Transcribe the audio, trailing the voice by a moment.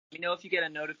me know if you get a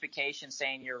notification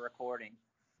saying you're recording.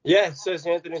 Yeah, it says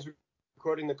Anthony's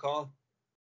recording the call.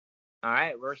 All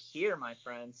right, we're here, my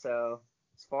friend. So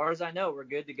as far as I know, we're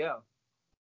good to go.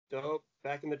 Dope.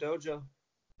 Back in the dojo.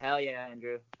 Hell yeah,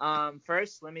 Andrew.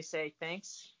 First, let me say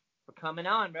thanks for coming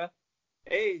on, bro.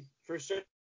 Hey, for sure,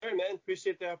 man.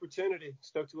 Appreciate the opportunity.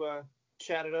 Stoked to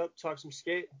chat it up, talk some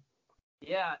skate.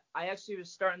 Yeah, I actually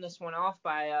was starting this one off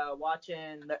by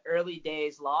watching the early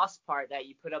days Lost part that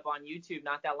you put up on YouTube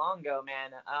not that long ago,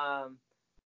 man.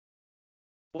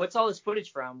 What's all this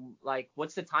footage from? Like,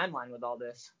 what's the timeline with all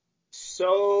this?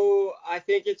 So I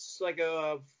think it's like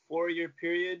a 4-year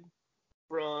period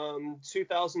from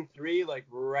 2003, like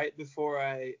right before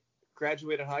I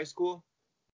graduated high school,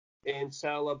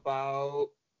 until about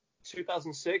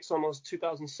 2006, almost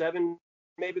 2007.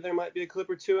 Maybe there might be a clip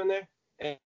or two in there.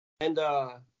 And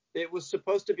it was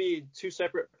supposed to be 2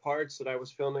 separate parts that I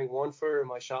was filming. One for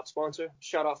my shop sponsor,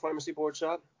 shout out Pharmacy Board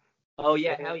Shop. Oh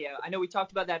yeah, hell yeah. I know we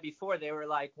talked about that before. They were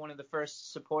like one of the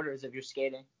first supporters of your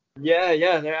skating.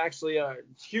 Yeah, they're actually a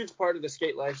huge part of the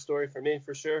skate life story for me,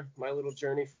 for sure. My little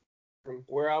journey from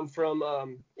where I'm from,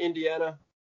 Indiana,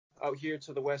 out here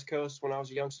to the West Coast when I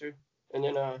was a youngster, and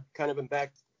then kind of been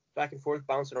back and forth,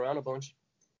 bouncing around a bunch.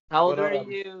 How old were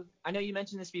you? I know you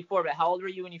mentioned this before, but how old were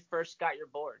you when you first got your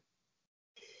board?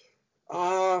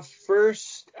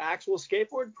 First actual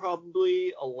skateboard,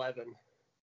 probably 11.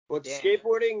 But Damn.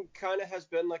 skateboarding kind of has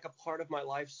been like a part of my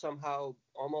life somehow,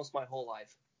 almost my whole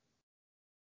life.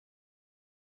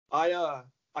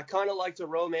 I kind of like to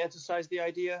romanticize the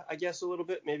idea, I guess, a little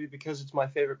bit, maybe because it's my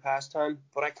favorite pastime.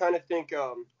 But I kind of think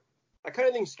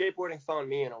skateboarding found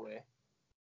me in a way.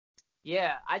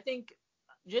 Yeah, I think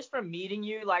just from meeting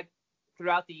you like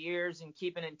throughout the years and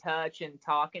keeping in touch and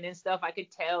talking and stuff, I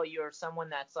could tell you're someone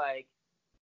that's like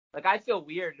I feel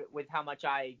weird with how much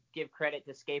I give credit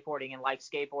to skateboarding and like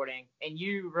skateboarding, and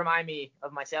you remind me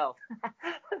of myself.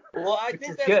 Well, I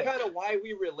think that's kind of why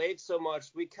we relate so much.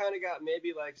 We kind of got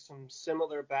maybe like some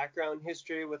similar background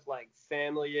history with like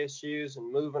family issues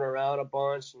and moving around a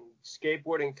bunch, and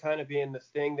skateboarding kind of being the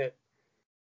thing that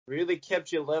really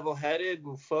kept you level-headed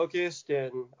and focused,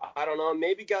 and I don't know,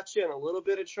 maybe got you in a little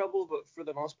bit of trouble, but for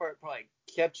the most part probably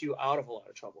kept you out of a lot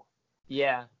of trouble.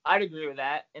 Yeah, I'd agree with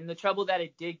that. And the trouble that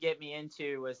it did get me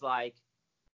into was like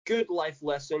good life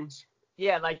lessons.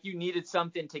 Yeah, like you needed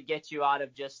something to get you out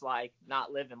of just like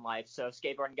not living life. So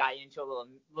skateboarding got you into a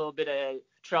little bit of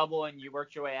trouble and you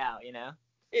worked your way out, you know?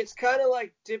 It's kind of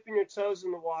like dipping your toes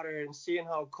in the water and seeing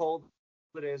how cold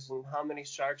it is and how many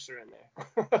sharks are in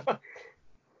there.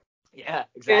 Yeah,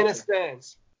 exactly. In a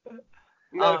sense,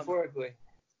 metaphorically.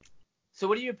 So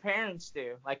what do your parents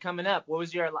do? Like coming up, what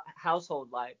was your household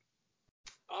like?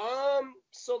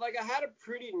 So like I had a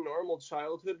pretty normal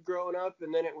childhood growing up,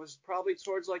 and then it was probably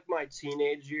towards like my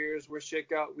teenage years where shit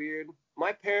got weird.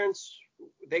 My parents,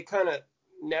 they kind of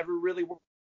never really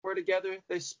were together.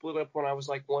 They split up when I was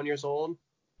like 1 year old,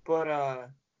 but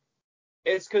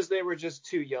it's because they were just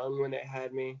too young when they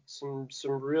had me. Some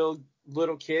real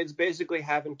little kids, basically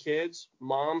having kids.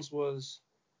 Mom's was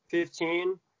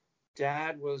 15,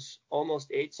 dad was almost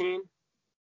 18.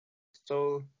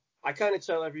 So I kind of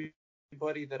tell everybody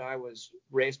that I was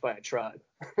raised by a tribe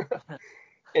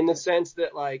in the sense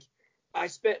that like I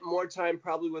spent more time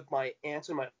probably with my aunts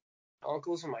and my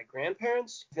uncles and my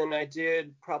grandparents than I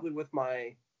did probably with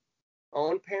my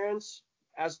own parents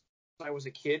as I was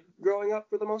a kid growing up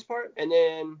for the most part. And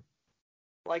then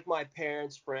like my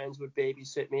parents' friends would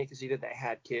babysit me because either they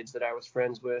had kids that I was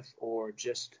friends with or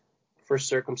just for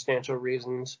circumstantial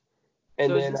reasons. And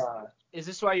so then is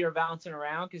this why you're bouncing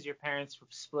around because your parents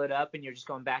split up and you're just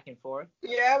going back and forth?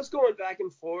 Yeah, I was going back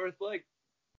and forth. Like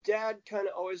dad kind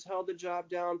of always held the job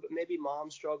down, but maybe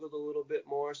mom struggled a little bit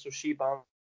more, so she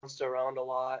bounced around a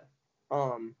lot.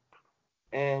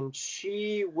 And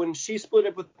when she split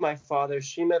up with my father,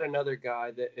 she met another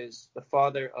guy that is the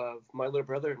father of my little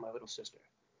brother and my little sister.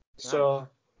 So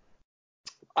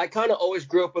I kind of always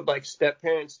grew up with like step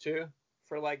parents too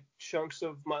for like chunks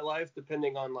of my life,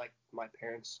 depending on like my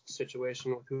parents'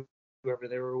 situation with whoever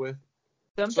they were with.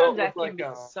 Sometimes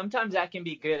sometimes that can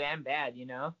be good and bad, you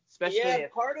know. Especially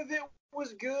part of it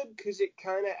was good because it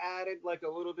kind of added like a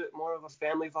little bit more of a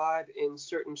family vibe in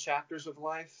certain chapters of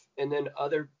life, and then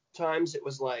other times it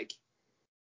was like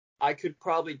I could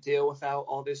probably deal without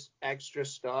all this extra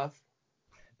stuff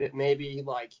that maybe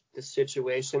like the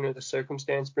situation or the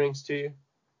circumstance brings to you.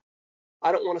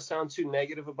 I don't want to sound too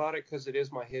negative about it because it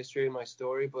is my history and my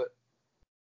story, but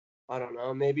I don't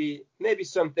know. Maybe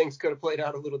some things could have played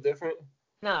out a little different.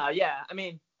 No, yeah. I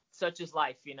mean, such is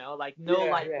life, you know. Like no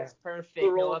life is perfect,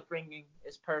 no upbringing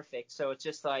is perfect. So it's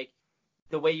just like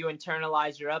the way you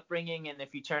internalize your upbringing, and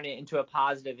if you turn it into a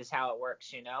positive is how it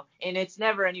works, you know? And it's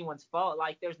never anyone's fault.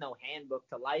 Like, there's no handbook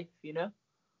to life, you know?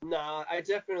 Nah, I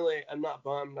definitely am not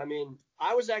bummed. I mean,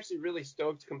 I was actually really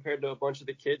stoked compared to a bunch of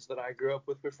the kids that I grew up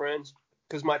with friends,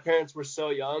 because my parents were so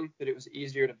young that it was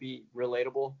easier to be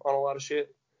relatable on a lot of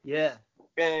shit. Yeah.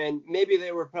 And maybe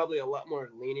they were probably a lot more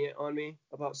lenient on me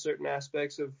about certain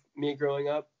aspects of me growing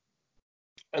up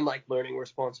and like learning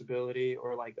responsibility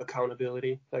or like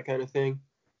accountability, that kind of thing.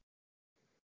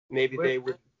 Maybe they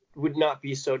would not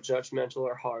be so judgmental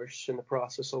or harsh in the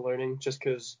process of learning, just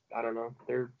because, I don't know,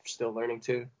 they're still learning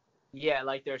too. Yeah,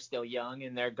 like they're still young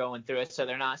and they're going through it, so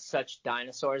they're not such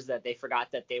dinosaurs that they forgot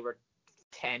that they were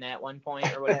 10 at one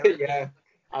point or whatever. Yeah,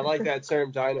 I like that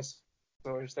term, dinosaurs.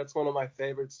 That's one of my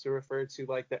favorites to refer to,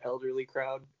 like the elderly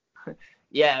crowd.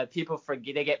 Yeah, people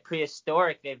forget. They get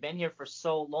prehistoric. They've been here for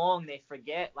so long, they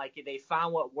forget. Like, they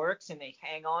found what works and they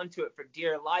hang on to it for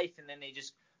dear life, and then they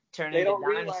just turn They into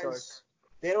don't dinosaurs.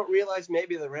 realize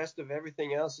maybe the rest of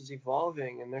everything else is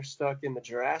evolving and they're stuck in the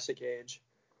Jurassic Age.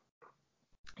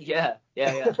 Yeah.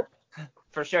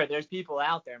 For sure. There's people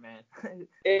out there, man.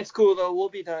 It's cool though. We'll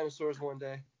be dinosaurs one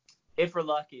day. If we're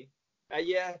lucky.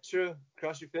 Yeah, true.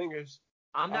 Cross your fingers.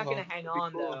 I'm not gonna hang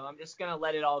on cool. though. I'm just gonna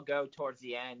let it all go towards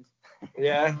the end.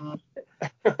 Yeah.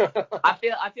 I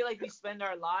feel like we spend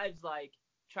our lives like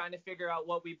trying to figure out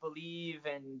what we believe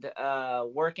and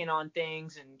working on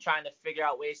things and trying to figure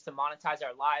out ways to monetize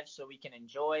our lives so we can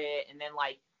enjoy it. And then,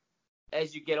 like,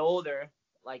 as you get older,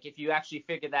 like, if you actually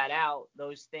figure that out,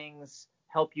 those things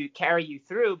help you carry you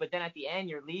through. But then at the end,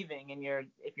 you're leaving, and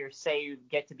if you're say you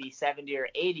get to be 70 or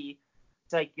 80,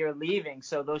 it's like you're leaving.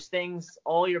 So those things,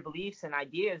 all your beliefs and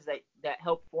ideas that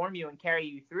help form you and carry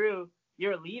you through,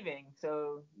 you're leaving.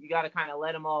 So you got to kind of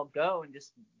let them all go and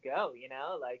just go, you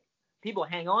know? Like, people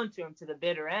hang on to them to the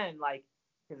bitter end, like,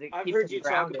 because it I've keeps heard them you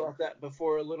grounded. talk about that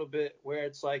before a little bit, where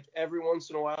it's like every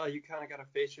once in a while you kind of got to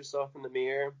face yourself in the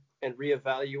mirror and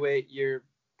reevaluate your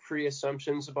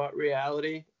pre-assumptions about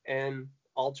reality and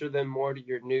alter them more to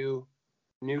your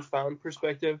newfound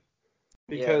perspective,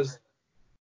 because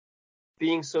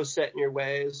being so set in your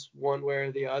ways one way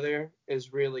or the other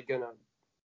is really gonna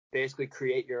basically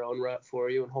create your own rut for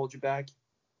you and hold you back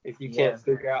if you can't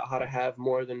figure out how to have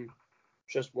more than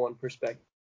just one perspective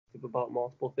about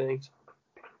multiple things.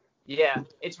 Yeah,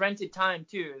 it's rented time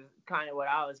too. Kind of what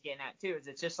I was getting at too. Is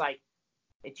it's just like,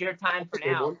 it's your time for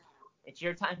now. It's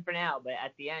your time for now, but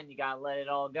at the end you gotta let it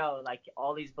all go. Like,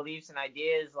 all these beliefs and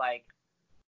ideas, like,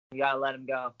 you gotta let them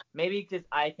go. Maybe because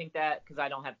I think that because I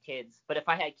don't have kids. But if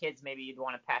I had kids, maybe you'd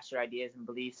want to pass your ideas and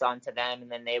beliefs on to them,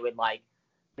 and then they would like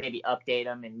maybe update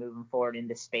them and move them forward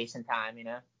into space and time. You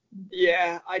know?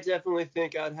 Yeah, I definitely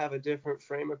think I'd have a different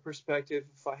frame of perspective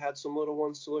if I had some little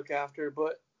ones to look after,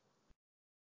 but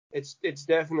it's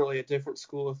definitely a different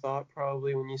school of thought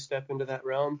probably when you step into that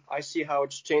realm. I see how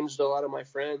it's changed a lot of my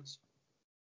friends.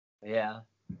 Yeah.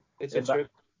 It's a trip.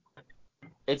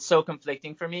 It's so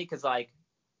conflicting for me because, like,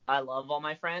 I love all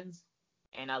my friends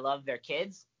and I love their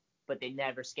kids, but they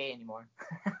never skate anymore.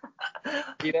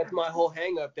 See, that's my whole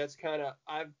hang up. That's kind of,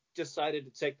 I've decided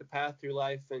to take the path through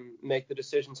life and make the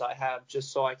decisions I have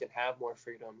just so I can have more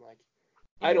freedom. Like,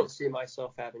 I don't see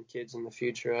myself having kids in the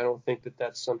future. I don't think that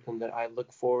that's something that I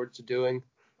look forward to doing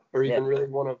or even really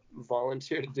want to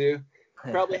volunteer to do.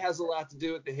 Probably has a lot to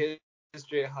do with the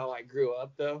history of how I grew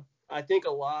up, though. I think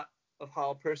a lot of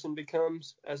how a person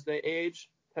becomes as they age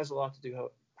has a lot to do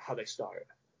with how they start.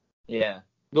 Yeah.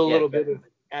 The little bit of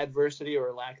adversity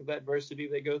or lack of adversity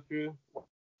they go through,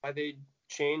 why they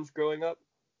change growing up.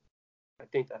 I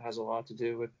think that has a lot to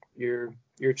do with your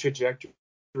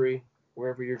trajectory,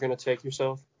 wherever you're going to take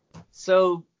yourself.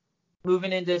 So,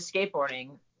 moving into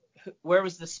skateboarding, where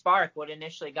was the spark? What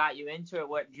initially got you into it?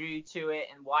 What drew you to it?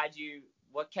 And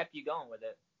what kept you going with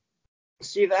it?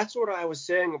 See, that's what I was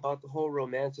saying about the whole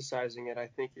romanticizing it. I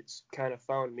think it's kind of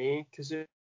found me because it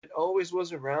always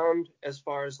was around, as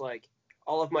far as like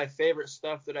all of my favorite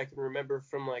stuff that I can remember,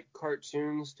 from like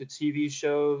cartoons to TV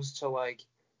shows to like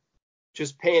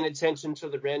just paying attention to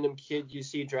the random kid you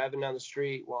see driving down the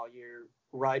street while you're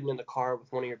riding in the car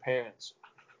with one of your parents.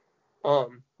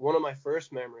 One of my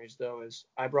first memories, though, is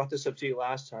I brought this up to you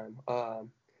last time.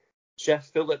 Jeff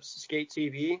Phillips Skate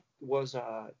TV was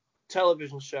a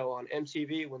television show on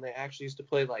MTV when they actually used to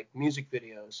play like music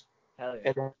videos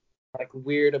and like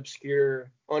weird,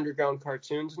 obscure underground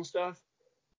cartoons and stuff.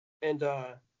 And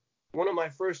one of my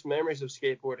first memories of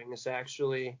skateboarding is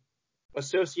actually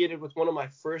associated with one of my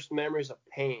first memories of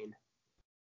pain.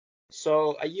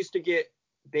 So I used to get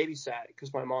babysat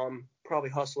because my mom probably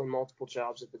hustling multiple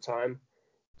jobs at the time.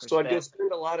 So I'd go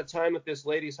spend a lot of time at this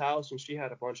lady's house, and she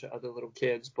had a bunch of other little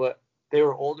kids. But they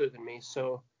were older than me,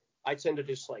 so I tend to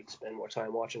just like spend more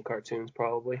time watching cartoons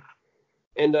probably.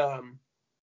 And I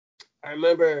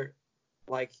remember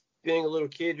like being a little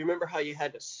kid. Remember how you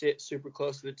had to sit super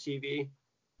close to the TV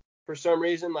for some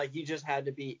reason? Like you just had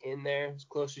to be in there as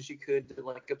close as you could to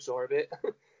like absorb it.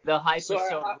 The hype So was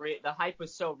so the hype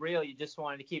was so real. You just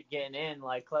wanted to keep getting in,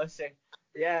 like closer.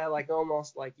 yeah, like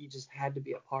almost like you just had to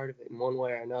be a part of it in one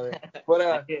way or another.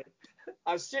 But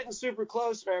I was sitting super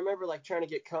close, and I remember like trying to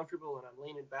get comfortable, and I'm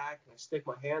leaning back, and I stick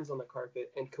my hands on the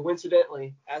carpet, and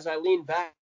coincidentally, as I lean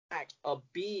back, a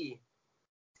bee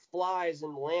flies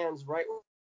and lands right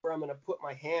where I'm gonna put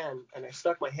my hand, and I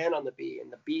stuck my hand on the bee,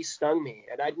 and the bee stung me,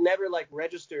 and I'd never like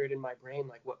registered in my brain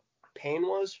like what pain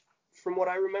was from what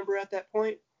I remember at that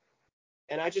point,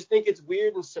 and I just think it's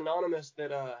weird and synonymous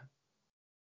that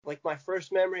like my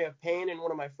first memory of pain and one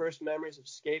of my first memories of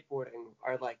skateboarding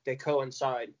are like they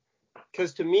coincide.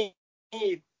 Because to me,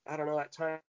 I don't know, at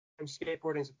times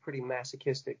skateboarding is a pretty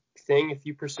masochistic thing if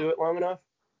you pursue it long enough.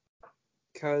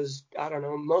 Because I don't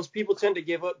know, most people tend to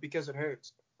give up because it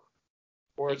hurts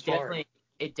or it's hard.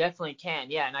 It definitely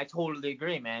can. Yeah, and I totally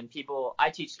agree, man.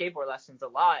 I teach skateboard lessons a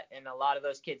lot, and a lot of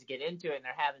those kids get into it and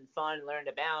they're having fun, learn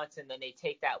to balance, and then they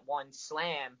take that one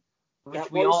slam, which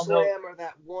That we one all know. slam or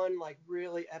that one like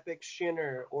really epic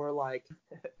shinner or like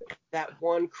that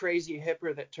one crazy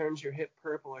hipper that turns your hip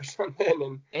purple or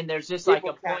something, And there's just like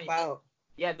people a tap point. out.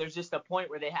 Yeah, there's just a point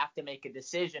where they have to make a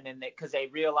decision, and that because they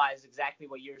realize exactly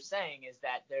what you're saying is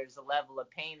that there's a level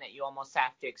of pain that you almost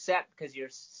have to accept because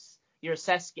you're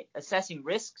assessing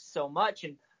risks so much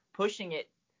and pushing it.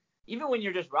 Even when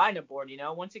you're just riding a board,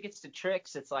 once it gets to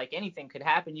tricks, it's like anything could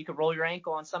happen. You could roll your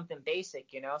ankle on something basic,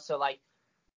 so like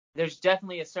there's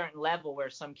definitely a certain level where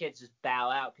some kids just bow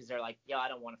out because they're like, yo, I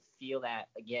don't want to feel that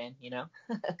again.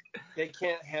 They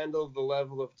can't handle the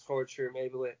level of torture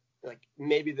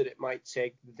maybe that it might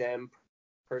take them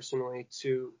personally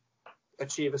to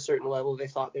achieve a certain level they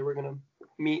thought they were going to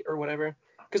meet or whatever.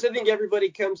 Because I think everybody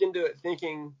comes into it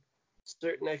thinking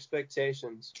certain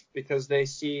expectations because they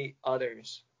see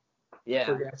others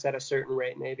progress at a certain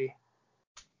rate maybe.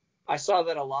 I saw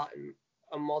that a lot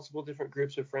in multiple different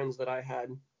groups of friends that I had.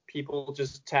 People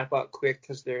just tap out quick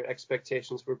because their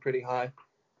expectations were pretty high.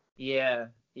 Yeah.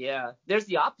 There's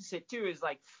the opposite too, is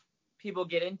like people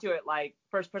get into it, like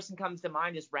first person comes to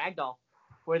mind is Ragdoll,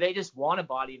 where they just want to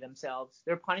body themselves.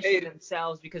 They're punishing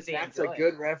themselves because they enjoy it. That's a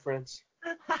good reference.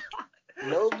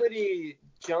 Nobody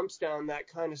jumps down that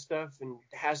kind of stuff and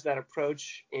has that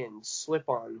approach in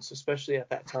slip-ons, especially at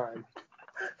that time.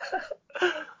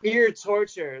 Pure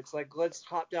torture. It's like, let's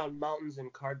hop down mountains in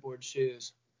cardboard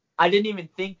shoes. I didn't even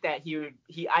think that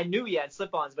I knew he had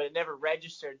slip-ons, but it never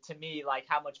registered to me like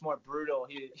how much more brutal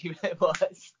he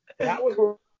was. That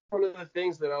was one of the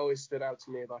things that always stood out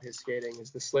to me about his skating is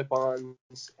the slip-ons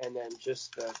and then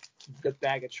just the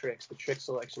bag of tricks. The trick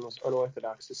selection was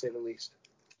unorthodox to say the least.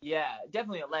 Yeah,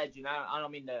 definitely a legend. I don't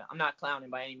mean to. I'm not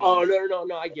clowning by any means. Oh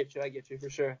no, I get you for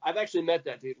sure. I've actually met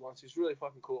that dude once. He's really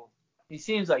fucking cool. He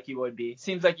seems like he would be.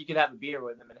 Seems like you could have a beer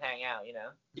with him and hang out,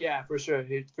 Yeah, for sure.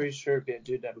 He'd for sure be a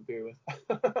dude to have a beer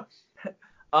with.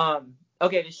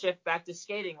 Okay, to shift back to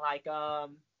skating, like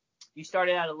you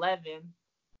started at 11.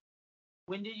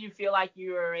 When did you feel like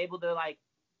you were able to like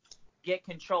get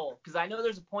control? Because I know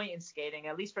there's a point in skating.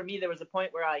 At least for me, there was a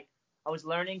point where I was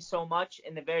learning so much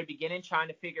in the very beginning, trying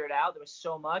to figure it out. There was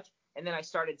so much, and then I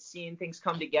started seeing things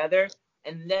come together,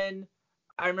 and then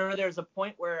I remember there was a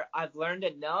point where I've learned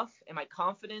enough and my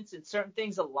confidence in certain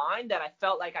things aligned that I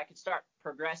felt like I could start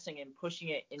progressing and pushing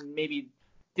it and maybe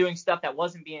doing stuff that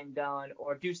wasn't being done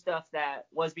or do stuff that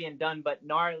was being done but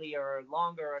gnarly or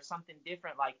longer or something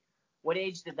different. Like, what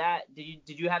age did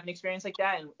you have an experience like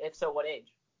that? And if so, what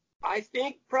age? I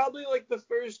think probably like the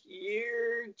first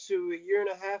year to a year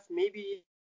and a half, maybe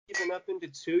even up into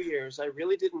 2 years. I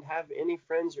really didn't have any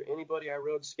friends or anybody I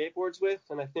rode skateboards with,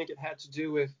 and I think it had to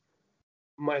do with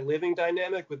my living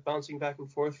dynamic with bouncing back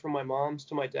and forth from my mom's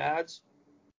to my dad's.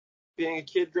 Being a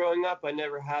kid growing up, I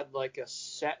never had like a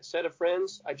set of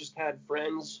friends. I just had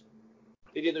friends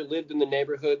that either lived in the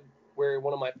neighborhood where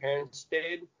one of my parents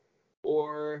stayed,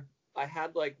 or I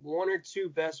had like one or two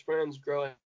best friends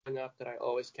growing up that I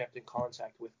always kept in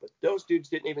contact with. But those dudes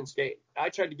didn't even skate. I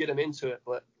tried to get them into it,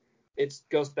 but it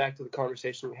goes back to the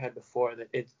conversation we had before that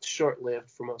it's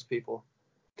short-lived for most people.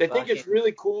 They think it's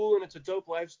really cool and it's a dope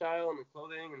lifestyle and the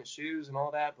clothing and the shoes and all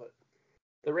that, but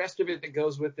the rest of it that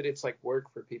goes with it, it's like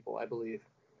work for people, I believe.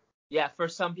 Yeah, for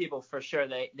some people, for sure,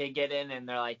 they get in and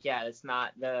they're like, yeah, it's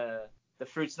not the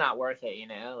fruit's not worth it,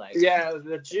 like. Yeah,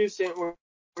 the juice ain't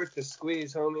worth the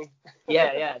squeeze, homie.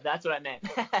 Yeah, that's what I meant.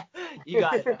 You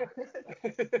got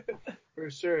it. For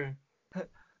sure.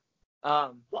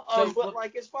 But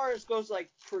like as far as goes like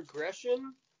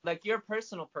progression, like your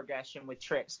personal progression with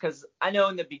tricks, because I know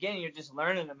in the beginning you're just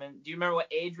learning them. And do you remember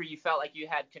what age where you felt like you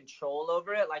had control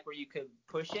over it, like where you could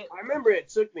push it? I remember it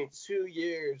took me 2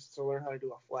 years to learn how to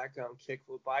do a flat ground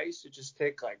kickflip. I used to just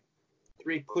take like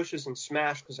 3 pushes and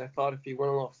smash because I thought if you went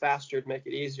a little faster it'd make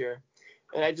it easier.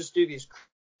 And I just do these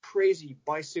crazy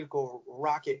bicycle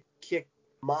rocket kick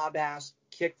mob ass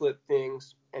kickflip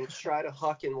things and try to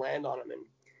huck and land on them. And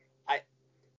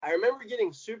I remember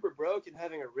getting super broke and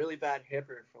having a really bad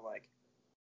hipper for like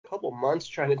a couple months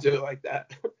trying to do it like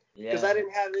that. Because I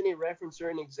didn't have any reference or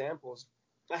any examples.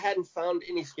 I hadn't found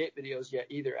any skate videos yet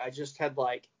either. I just had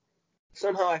like,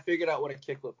 somehow I figured out what a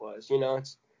kickflip was. You know,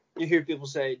 you hear people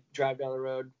say, drive down the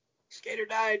road, skate or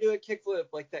die, do a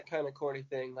kickflip, like that kind of corny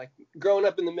thing. Like growing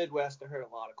up in the Midwest, I heard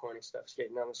a lot of corny stuff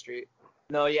skating down the street.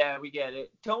 No, yeah, we get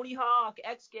it. Tony Hawk,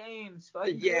 X Games,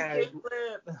 fucking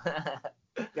kickflip.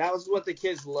 That was what the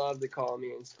kids loved to call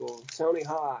me in school, Tony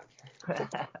Hawk.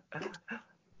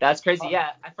 That's crazy.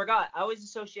 Yeah, I forgot. I always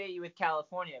associate you with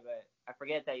California, but I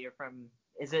forget that you're from.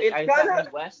 Is it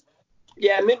Midwest?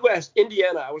 Yeah, Midwest,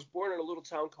 Indiana. I was born in a little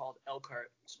town called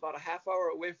Elkhart. It's about a half hour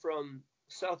away from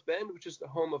South Bend, which is the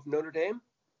home of Notre Dame.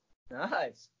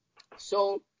 Nice.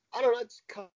 So I don't know. It's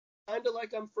kind of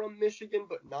like I'm from Michigan,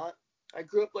 but not. I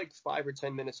grew up like 5 or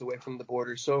 10 minutes away from the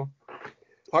border, so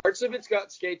parts of it's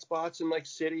got skate spots and like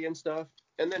city and stuff,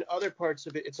 and then other parts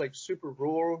of it's like super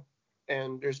rural,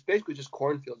 and there's basically just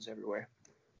cornfields everywhere.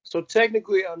 So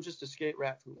technically, I'm just a skate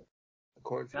rat from the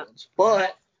cornfields.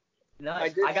 But I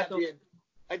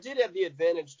did have the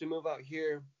advantage to move out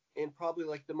here in probably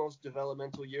like the most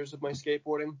developmental years of my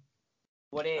skateboarding.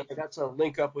 What age? I got to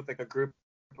link up with like a group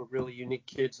of really unique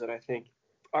kids that I think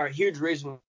are a huge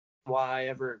reason why I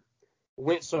ever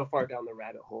went so far down the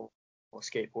rabbit hole of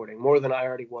skateboarding, more than I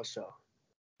already was so.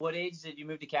 What age did you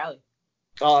move to Cali?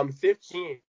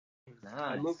 15. Nice.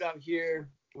 I moved out here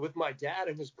with my dad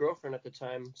and his girlfriend at the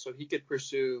time so he could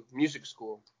pursue music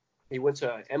school. He went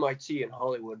to MIT in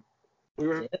Hollywood. We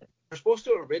were supposed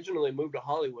to originally move to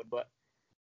Hollywood, but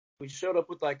we showed up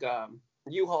with like a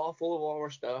U-Haul full of all our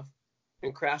stuff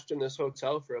and crashed in this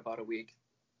hotel for about a week.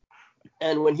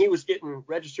 And when he was getting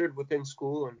registered within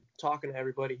school and talking to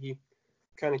everybody, he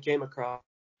kind of came across,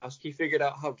 he figured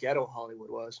out how ghetto Hollywood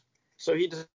was. So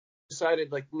he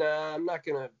decided like, nah, I'm not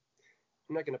gonna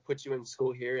put you in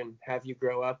school here and have you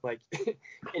grow up like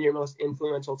in your most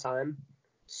influential time.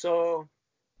 So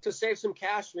to save some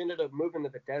cash, we ended up moving to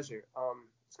the desert.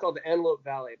 It's called the Antelope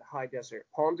Valley, the high desert,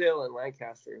 Palmdale and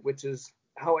Lancaster, which is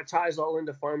how it ties all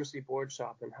into Pharmacy Board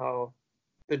Shop and how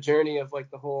the journey of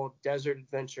like the whole desert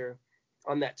adventure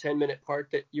on that 10-minute part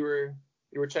that you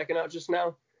were checking out just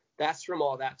now. That's from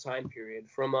all that time period,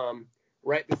 from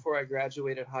right before I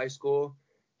graduated high school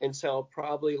until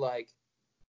probably like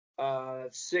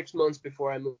 6 months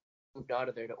before I moved out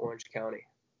of there to Orange County.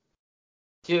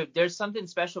 Dude, there's something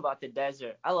special about the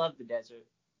desert. I love the desert.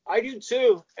 I do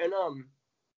too, and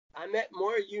I met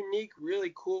more unique,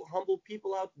 really cool, humble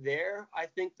people out there, I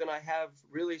think, than I have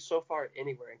really so far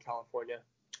anywhere in California.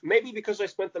 Maybe because I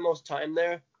spent the most time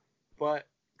there, but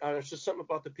it's just something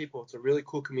about the people. It's a really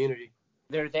cool community.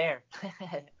 They're there.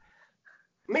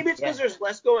 Maybe it's because there's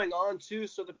less going on too,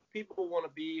 so the people want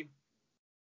to be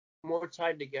more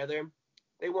tied together.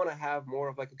 They want to have more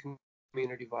of like a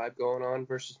community vibe going on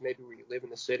versus maybe where you live in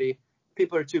the city.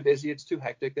 People are too busy. It's too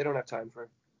hectic. They don't have time for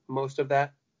most of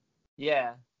that.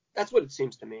 Yeah. That's what it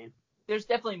seems to me. There's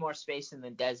definitely more space in the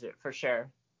desert for sure,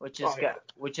 which is good,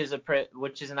 which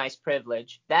is a nice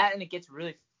privilege. That, and it gets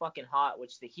really fucking hot,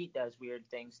 which the heat does weird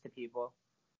things to people.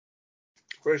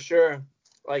 For sure.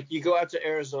 Like you go out to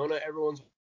Arizona, everyone's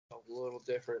a little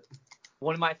different.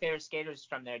 One of my favorite skaters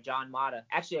from there, John Mata.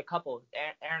 Actually, a couple.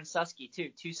 Aaron Susky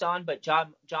too, Tucson. But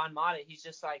John Mata, he's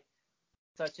just like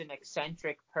such an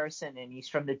eccentric person, and he's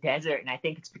from the desert, and I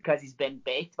think it's because he's been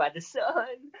baked by the sun.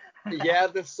 Yeah,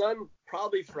 the sun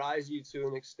probably fries you to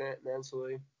an extent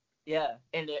mentally. Yeah,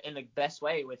 in the best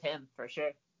way with him, for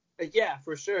sure. Yeah,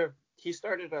 for sure. He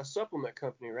started a supplement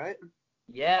company, right?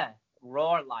 Yeah,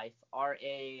 Roar Life,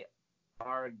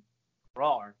 R-A-R,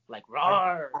 Roar, like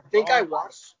Roar. I think I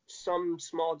watched some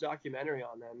small documentary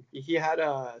on them. He had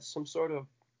some sort of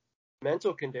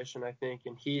mental condition, I think,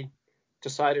 and he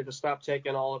decided to stop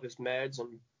taking all of his meds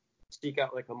and seek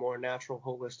out like a more natural,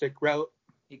 holistic route.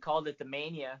 He called it the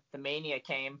mania. The mania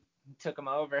came, took him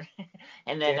over,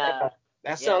 and then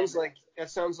that sounds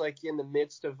like in the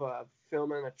midst of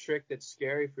filming a trick that's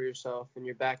scary for yourself, and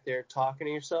you're back there talking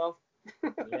to yourself.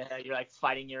 Yeah, you're like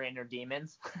fighting your inner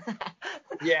demons.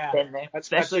 Yeah,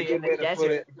 especially in the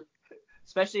desert.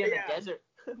 Especially in the desert.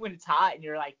 when it's hot and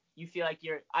you're like, you feel like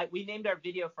we named our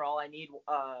video for All I Need.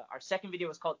 Our second video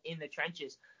was called In the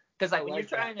Trenches. Because like when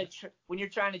you're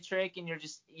trying to trick and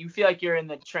you feel like you're in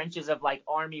the trenches of like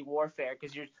army warfare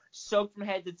because you're soaked from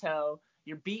head to toe,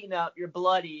 you're beaten up, you're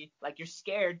bloody, like you're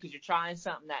scared because you're trying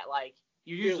something that like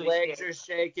you're usually your legs scared. are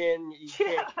shaking, you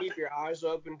can't keep your eyes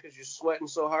open because you're sweating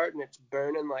so hard and it's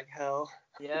burning like hell.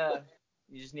 Yeah,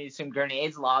 you just need some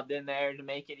grenades lobbed in there to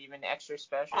make it even extra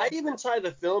special. I'd even tie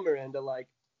the filmer into like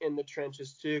in the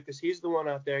trenches too, because he's the one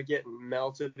out there getting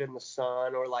melted in the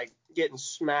sun or like getting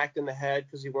smacked in the head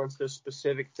because he wants this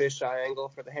specific fisheye angle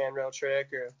for the handrail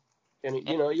trick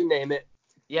you name it.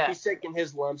 Yeah, he's taking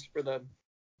his lumps for the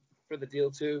deal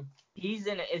too. He's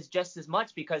in it is just as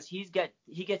much because he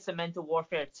gets the mental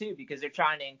warfare too because they're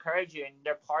trying to encourage you and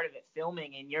they're part of it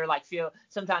filming and you're like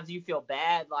sometimes you feel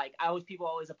bad like people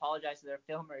always apologize to their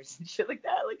filmers and shit like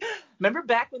that. Like remember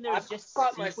back when there was just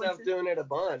caught myself doing it a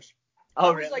bunch. Oh, I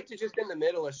always really? like to just in the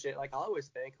middle of shit. Like I always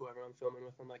thank whoever I'm filming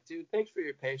with. I'm like, dude, thanks for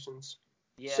your patience.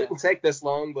 Yeah. Shouldn't take this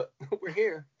long, but we're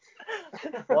here.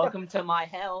 Welcome to my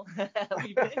hell.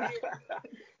 We've been here.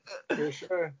 For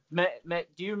sure. Do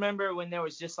you remember when there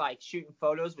was just like shooting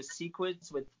photos with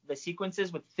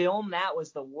sequences with film? That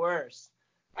was the worst.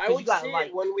 I would see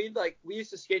it when we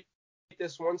used to skate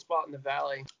this one spot in the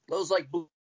valley. Those like blue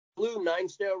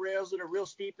 9-stair rails that are real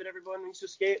steep that everyone used to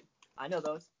skate. I know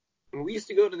those. And we used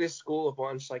to go to this school a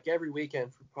bunch, like every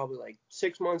weekend for probably like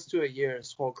 6 months to a year.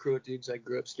 This whole crew of dudes I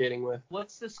grew up skating with.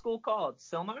 What's the school called?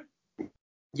 Sylmar?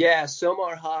 Yeah,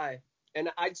 Sylmar High. And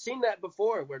I'd seen that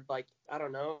before where like, I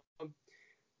don't know,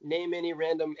 name any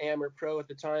random am or pro at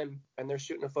the time and they're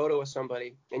shooting a photo with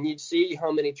somebody. And you'd see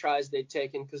how many tries they'd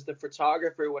taken because the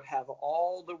photographer would have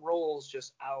all the rolls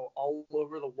just out all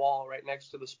over the wall right next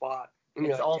to the spot. And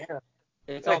It's all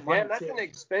man, that's an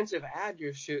expensive ad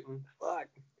you're shooting. Fuck.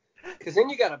 Because then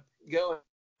you got to go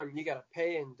and you got to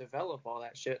pay and develop all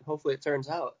that shit. Hopefully it turns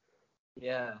out.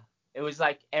 Yeah. It was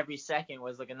like every second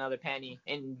was like another penny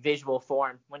in visual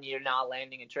form when you're not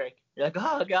landing a trick. You're like,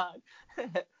 oh, God.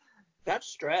 That's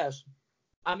stress.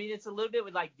 I mean, it's a little bit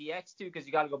with like VX too because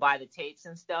you got to go buy the tapes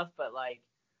and stuff. But like.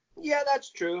 Yeah,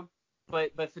 that's true.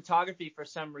 But photography, for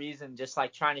some reason, just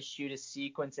like trying to shoot a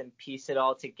sequence and piece it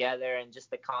all together and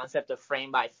just the concept of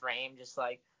frame by frame just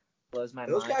like blows my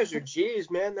mind. Those guys are G's,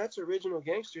 man. That's original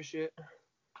gangster shit.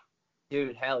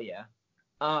 Dude, hell yeah.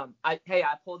 I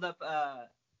pulled up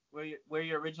where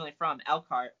you're originally from,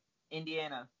 Elkhart,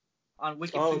 Indiana, on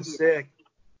Wikipedia. Oh, sick.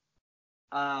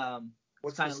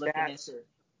 What's kind of looking into it.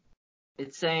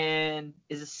 It's saying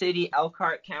is a city,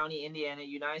 Elkhart County, Indiana,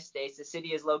 United States. The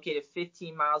city is located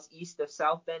 15 miles east of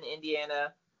South Bend,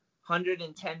 Indiana,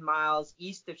 110 miles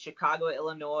east of Chicago,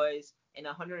 Illinois, and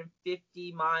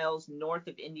 150 miles north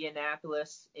of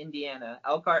Indianapolis, Indiana.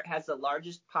 Elkhart has the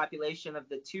largest population of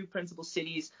the two principal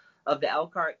cities of the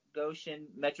Elkhart-Goshen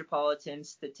Metropolitan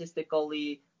Statistical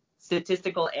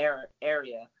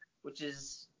Area, which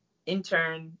is in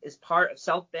turn is part of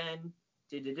South Bend.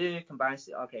 Combined.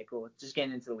 Okay, cool. Just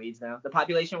getting into the weeds now. The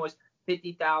population was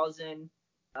 50,000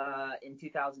 in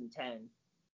 2010.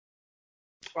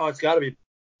 Oh, it's got to be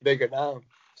bigger now.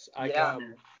 I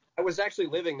was actually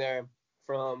living there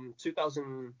from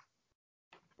the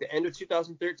end of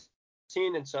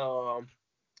 2013 until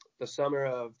the summer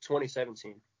of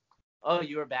 2017. Oh,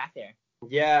 you were back there?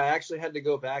 Yeah, I actually had to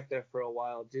go back there for a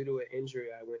while due to an injury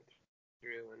I went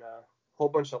through and a whole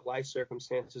bunch of life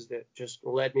circumstances that just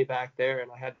led me back there,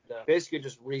 and I had to basically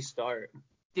just restart.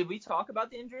 Did we talk about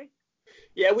the injury?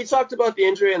 Yeah, we talked about the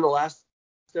injury in the last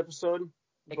episode,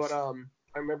 but I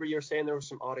remember you were saying there were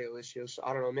some audio issues, so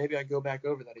I don't know, maybe I go back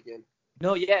over that again.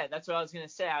 No, yeah, that's what I was gonna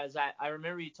say. I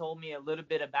remember you told me a little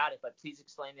bit about it, but please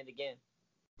explain it again.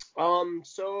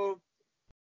 So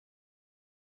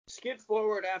skip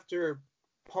forward after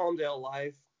Palmdale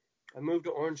life, I moved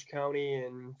to Orange County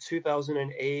in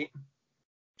 2008.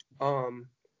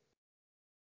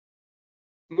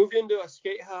 Moved into a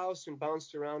skate house and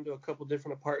bounced around to a couple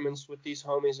different apartments with these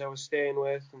homies I was staying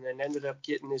with, and then ended up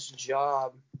getting this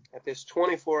job at this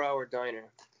 24-hour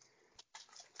diner.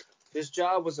 This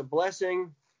job was a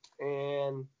blessing,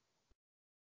 and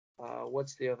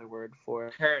what's the other word for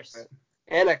it? Curse.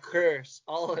 And a curse,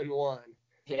 all in one.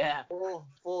 Yeah.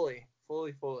 Fully.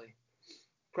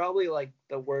 Probably like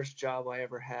the worst job I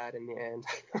ever had in the end.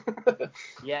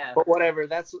 Yeah. But whatever,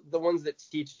 that's the ones that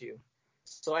teach you.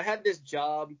 So I had this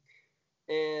job,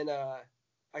 and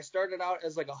I started out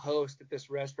as like a host at this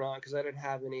restaurant because I didn't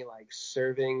have any like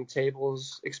serving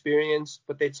tables experience.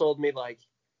 But they told me like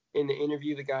in the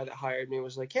interview, the guy that hired me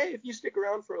was like, hey, if you stick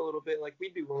around for a little bit, like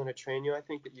we'd be willing to train you. I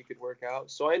think that you could work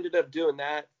out. So I ended up doing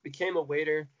that, became a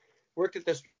waiter, worked at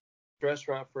this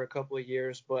restaurant for a couple of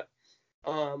years, but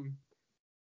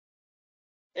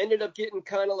ended up getting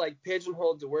kind of like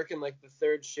pigeonholed to working like the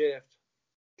third shift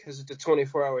because it's a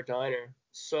 24-hour diner.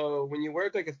 So when you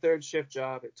work like a third shift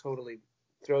job, it totally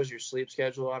throws your sleep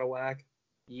schedule out of whack.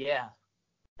 Yeah.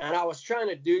 And I was trying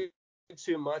to do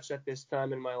too much at this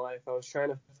time in my life. I was trying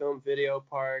to film video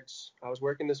parts. I was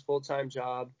working this full-time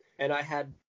job, and I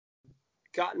had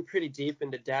gotten pretty deep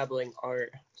into dabbling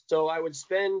art. So I would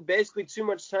spend basically too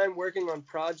much time working on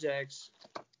projects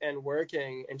and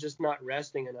working and just not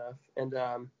resting enough. And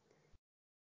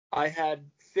I had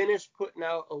finished putting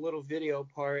out a little video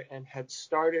part and had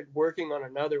started working on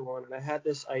another one. And I had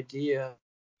this idea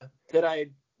that I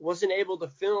wasn't able to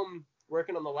film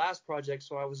working on the last project.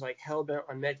 So I was like hell bent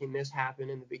on making this happen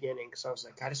in the beginning. Because I was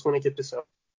like, I just want to get this over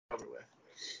with.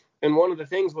 And one of the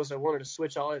things was I wanted to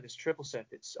switch all of this triple set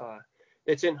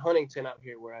that's in Huntington out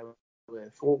here where I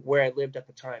live, where I lived at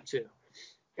the time too.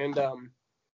 And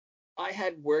I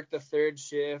had worked the third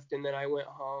shift, and then I went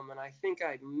home, and I think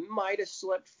I might have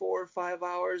slept 4 or 5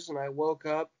 hours, and I woke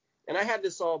up, and I had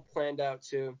this all planned out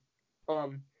too.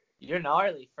 You're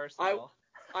gnarly, first of all.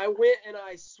 I went and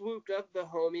I swooped up the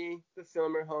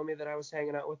filmer homie that I was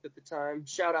hanging out with at the time.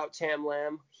 Shout out Tam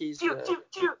Lamb. He's the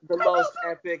most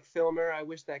epic filmer. I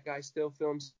wish that guy still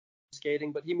films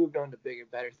skating, but he moved on to bigger,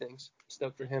 better things.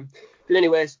 Stoked for him. But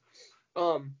anyways,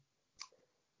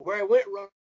 where I went wrong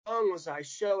was I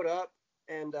showed up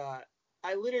and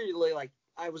I literally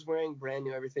I was wearing brand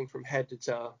new everything from head to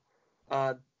toe,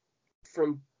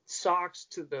 from socks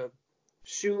to the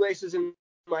shoelaces in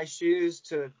my shoes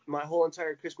to my whole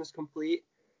entire Christmas complete,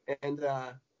 and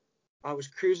I was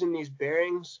cruising these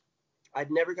bearings.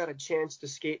 I'd never got a chance to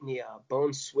skate in the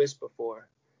Bone Swiss before,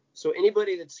 so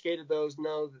anybody that skated those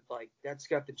know that that's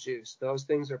got the juice. Those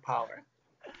things are power.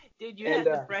 Dude, you had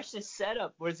the freshest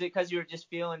setup. Was it because you were just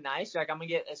feeling nice? Like, I'm gonna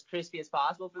get as crispy as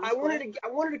possible for this. I wanted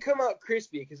to come out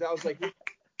crispy because I was like, we're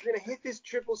gonna hit this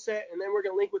triple set, and then we're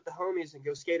gonna link with the homies and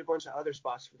go skate a bunch of other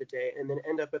spots for the day, and then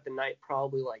end up at the night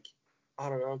probably I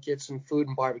don't know, get some food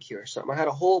and barbecue or something. I had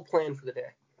a whole plan for the day.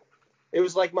 It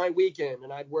was like my weekend,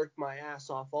 and I'd worked my ass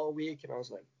off all week, and I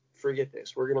was like, forget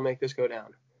this. We're gonna make this go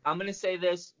down. I'm going to say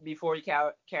this before you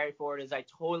carry forward is I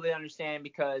totally understand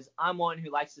because I'm one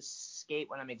who likes to skate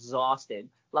when I'm exhausted.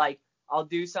 Like, I'll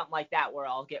do something like that where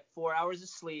I'll get 4 hours of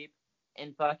sleep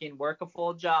and fucking work a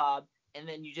full job, and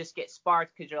then you just get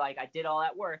sparked because you're like, I did all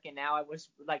that work, and now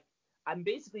I'm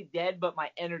basically dead, but my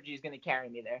energy is going to carry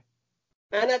me there.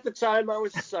 And at the time, I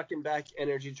was sucking back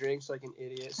energy drinks like an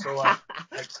idiot. So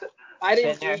I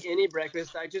didn't eat any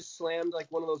breakfast. I just slammed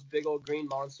one of those big old green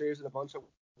monsters and a bunch of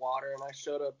water, and I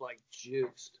showed up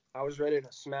juiced. I was ready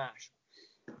to smash.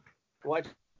 Well, I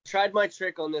tried my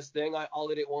trick on this thing. I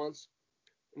ollied it once,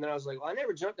 and then I was like, well, I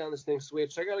never jumped down this thing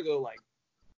switch. I gotta go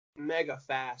mega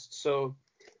fast. So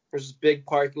there's this big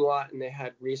parking lot, and they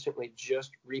had recently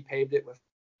just repaved it with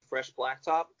fresh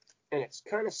blacktop, and it's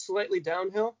kind of slightly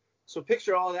downhill. So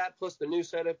picture all that plus the new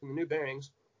setup and the new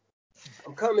bearings.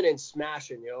 I'm coming in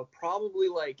smashing, probably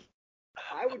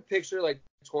I would picture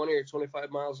 20 or 25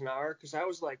 miles an hour because I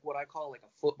was what I call a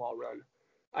football run.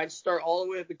 I'd start all the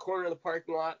way at the corner of the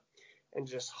parking lot and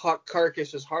just huck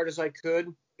carcass as hard as I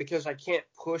could because I can't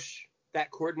push that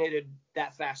coordinated,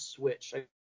 that fast switch.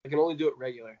 I can only do it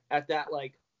regular at that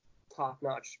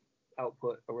top-notch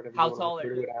output or whatever. How tall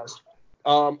are you?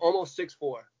 Almost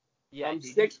 6'4". Yeah, I'm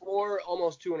 6'4",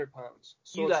 almost 200 pounds.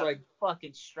 So you it's got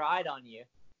fucking stride on you.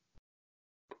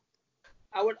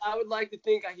 I would like to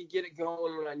think I could get it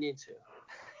going when I need to.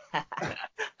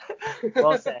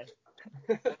 Well said.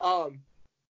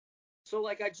 So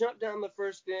I jumped down the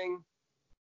first thing,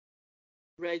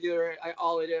 regular. I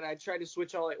ollied it. I tried to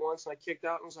switch all at once, and I kicked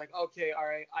out and was like, okay, all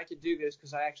right, I could do this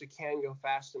because I actually can go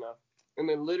fast enough. And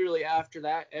then literally after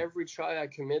that, every try I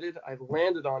committed, I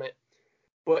landed on it.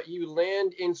 But you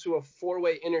land into a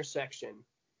 4-way intersection,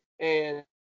 and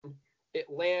it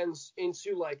lands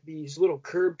into these little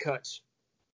curb cuts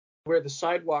where the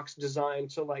sidewalk's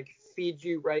designed to feed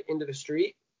you right into the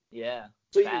street. Yeah.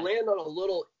 So you land on a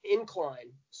little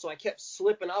incline. So I kept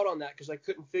slipping out on that because I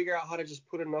couldn't figure out how to just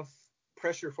put enough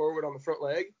pressure forward on the front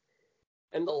leg.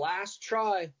 And the last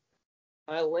try,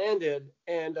 I landed,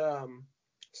 and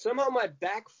somehow my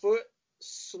back foot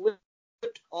slipped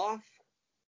off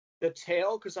the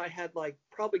tail because I had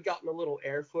probably gotten a little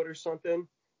air foot or something.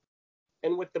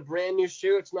 And with the brand new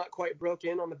shoe, it's not quite broke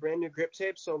in on the brand new grip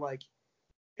tape. So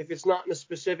if it's not in a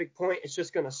specific point, it's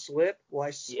just going to slip. Well,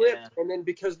 I slipped. Yeah. And then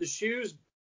because the shoe's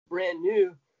brand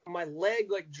new, my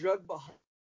leg drug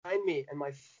behind me, and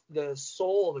the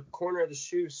sole, the corner of the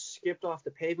shoe skipped off the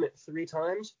pavement 3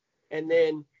 times. And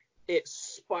then it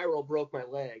spiral broke my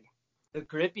leg. the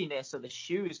grippiness of the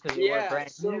shoes because they were Yeah,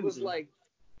 brand so it new. was like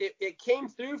it came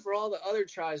through for all the other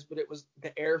tries, but it was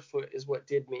the air foot is what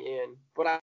did me in.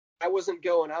 But I wasn't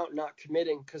going out not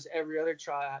committing because every other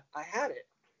try I had it.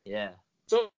 Yeah.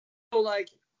 So like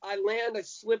I land, I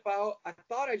slip out. I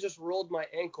thought I just rolled my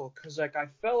ankle because like I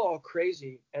fell all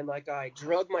crazy and like I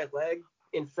drug my leg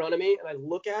in front of me and I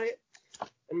look at it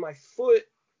and my foot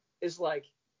is like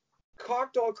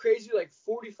cocked all crazy like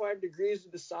 45 degrees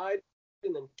to the side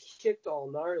and then kicked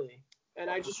all gnarly. And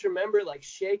I just remember like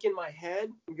shaking my head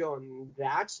and going,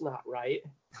 that's not right.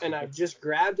 And I just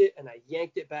grabbed it and I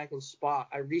yanked it back in spot.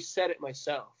 I reset it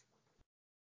myself.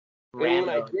 And when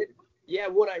I Rambo. did, yeah,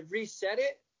 when I reset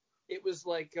it, it was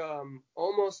like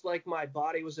almost like my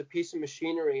body was a piece of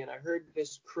machinery, and I heard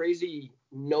this crazy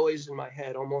noise in my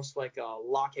head, almost like a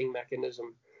locking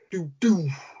mechanism. Doo doo.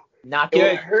 Not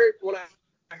And good. when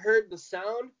I heard the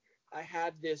sound, I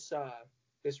had this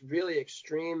really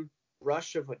extreme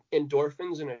rush of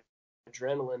endorphins and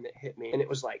adrenaline that hit me, and it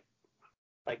was like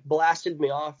blasted me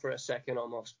off for a second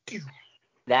almost.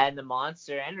 That and the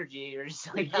Monster Energy, or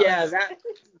just like Yeah,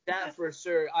 that for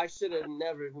sure. I should have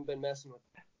never even been messing with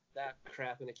that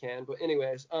crap in a can. But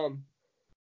anyways,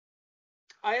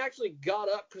 I actually got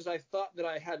up because I thought that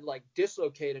I had like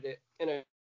dislocated it, and I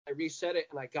reset it,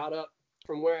 and I got up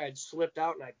from where I'd slipped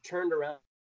out, and I turned around,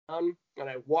 and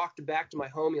I walked back to my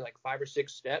homie like 5 or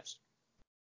 6 steps.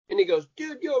 And he goes,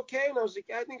 dude, you okay? And I was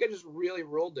like, I think I just really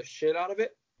rolled the shit out of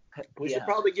it. We should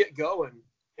probably get going.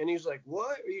 And he's like,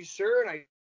 what? Are you sure? And I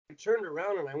turned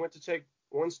around and I went to take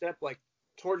one step like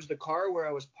towards the car where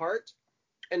I was parked,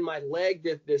 and my leg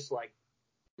did this like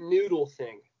noodle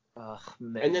thing. Oh,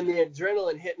 man. And then the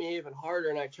adrenaline hit me even harder,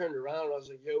 and I turned around and I was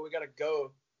like, yo, we gotta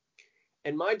go.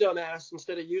 And my dumb ass,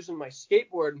 instead of using my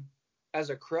skateboard as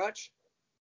a crutch,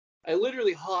 I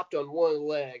literally hopped on one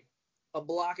leg a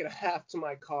block and a half to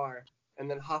my car, and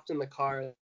then hopped in the car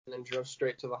and then drove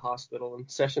straight to the hospital,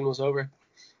 and session was over.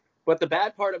 But the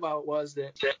bad part about it was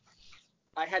that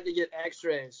I had to get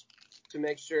x-rays to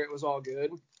make sure it was all good.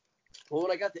 Well,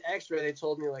 when I got the x-ray, they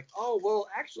told me like, oh, well,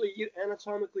 actually you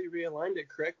anatomically realigned it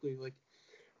correctly. Like,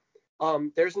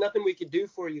 there's nothing we could do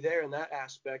for you there in that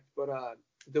aspect, but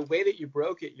the way that you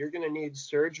broke it, you're going to need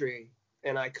surgery.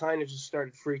 And I kind of just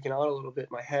started freaking out a little bit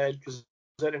in my head because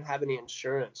I didn't have any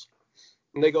insurance.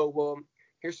 And they go, well,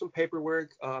 here's some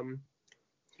paperwork.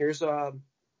 Here's a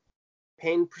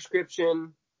pain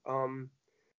prescription. We're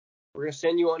going to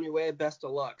send you on your way. Best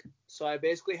of luck. So I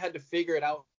basically had to figure it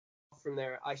out from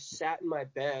there. I sat in my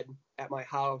bed at my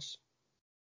house,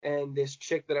 and this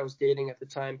chick that I was dating at the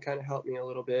time kind of helped me a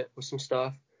little bit with some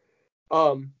stuff.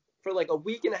 For like a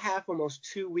week and a half, almost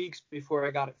 2 weeks before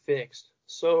I got it fixed.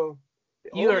 So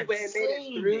the only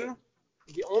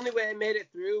way I made it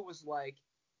through was like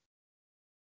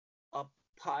a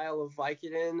pile of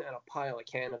Vicodin and a pile of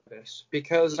cannabis,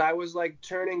 because I was like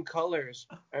turning colors.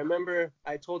 I remember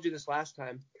I told you this last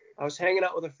time. I was hanging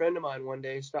out with a friend of mine one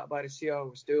day, stopped by to see how I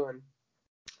was doing,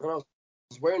 and I was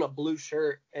wearing a blue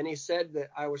shirt, and he said that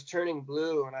I was turning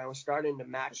blue and I was starting to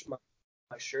match my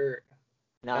shirt.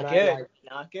 Not good.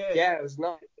 Not good. Yeah, it was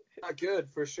not good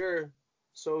for sure.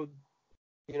 So,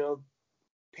 you know,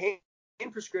 pain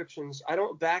prescriptions, I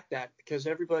don't back that because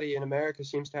everybody in America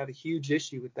seems to have a huge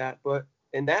issue with that. But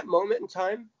in that moment in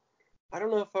time, I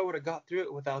don't know if I would have got through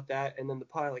it without that and then the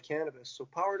pile of cannabis. So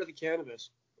power to the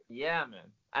cannabis. Yeah,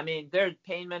 man. I mean, there's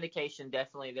pain medication,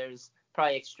 definitely. There's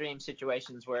probably extreme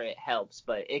situations where it helps,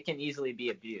 but it can easily be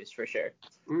abused for sure.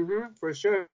 For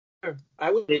sure.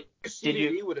 I wish Did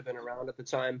CBD you? would have been around at the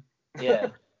time.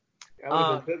 Yeah. That would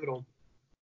have been pivotal.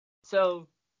 So,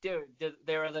 dude,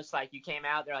 they were just like, you came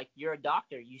out, they're like, you're a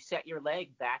doctor. You set your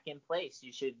leg back in place.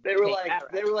 You should They were take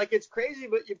like, that route. it's crazy,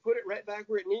 but you put it right back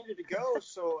where it needed to go.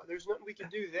 So there's nothing we can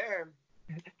do there.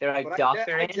 They're like, But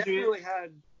Dr. I Andrew. definitely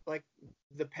had like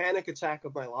the panic attack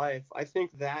of my life. I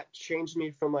think that changed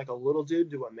me from like a little dude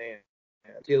to a man,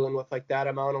 dealing with like that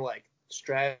amount of like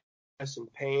stress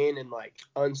and pain and like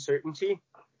uncertainty.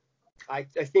 I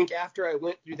think after I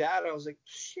went through that, I was like,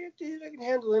 shit, dude, I can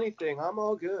handle anything. I'm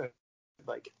all good.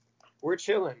 Like, we're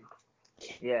chilling.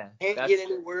 Yeah. Can't get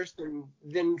any worse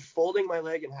than folding my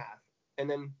leg in half. And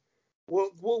then,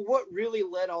 well, what really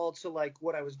led all to like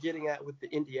what I was getting at with the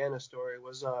Indiana story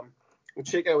was the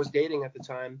chick I was dating at the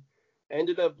time. I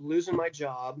ended up losing my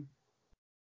job,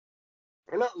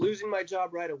 or not losing my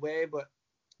job right away, but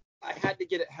I had to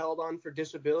get it held on for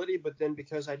disability. But then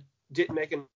because I didn't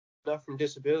make enough from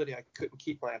disability, I couldn't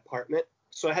keep my apartment.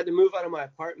 So I had to move out of my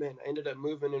apartment. I ended up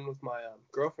moving in with my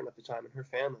girlfriend at the time and her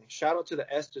family. Shout out to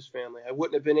the Estes family. I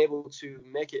wouldn't have been able to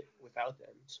make it without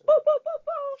them. So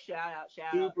Shout out.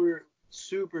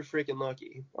 super freaking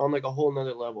lucky on like a whole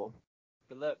nother level.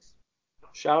 Good looks.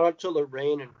 Shout out to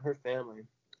Lorraine and her family.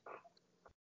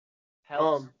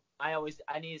 Helps.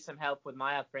 I needed some help with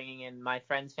my upbringing, and my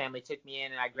friend's family took me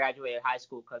in, and I graduated high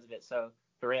school because of it. So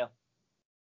for real.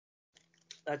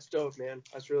 That's dope, man.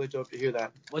 That's really dope to hear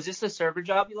that. Was this the server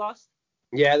job you lost?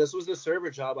 Yeah, this was the server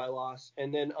job I lost,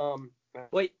 and then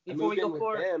Wait, I before moved we in go with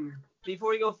forward, them.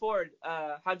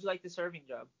 How'd you like the serving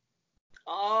job?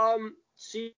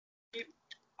 See,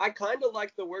 I kind of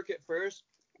liked the work at first,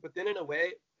 but then in a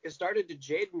way, it started to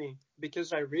jade me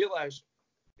because I realized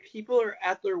people are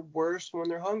at their worst when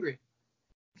they're hungry.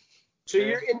 So True.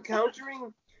 you're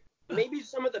encountering maybe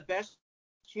some of the best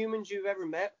humans you've ever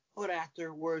met, but at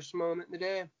their worst moment in the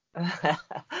day.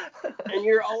 And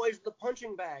you're always the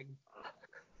punching bag.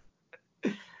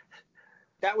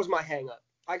 That was my hang up.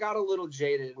 I got a little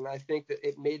jaded, and I think that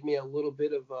it made me a little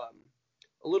bit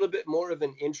more of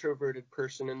an introverted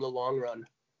person in the long run.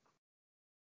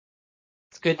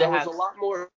 It's good to I was have. a lot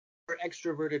more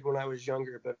extroverted when I was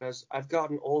younger, but as I've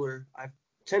gotten older, I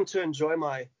tend to enjoy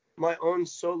my own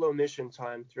solo mission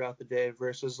time throughout the day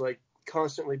versus like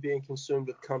constantly being consumed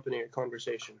with company or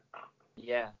conversation.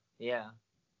 Yeah.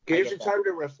 Gives you time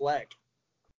to reflect.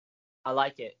 I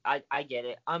like it. I get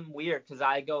it. I'm weird because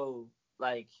I go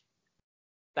like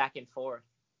back and forth.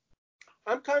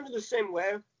 I'm kind of the same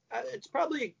way. It's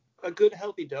probably a good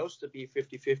healthy dose to be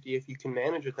 50-50 if you can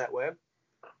manage it that way.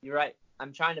 You're right.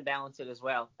 I'm trying to balance it as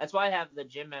well. That's why I have the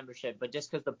gym membership. But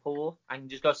just because the pool, I can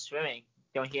just go swimming.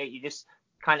 Don't hear. You just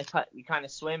kind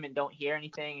of swim and don't hear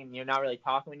anything, and you're not really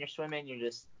talking when you're swimming.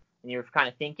 You're kind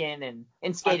of thinking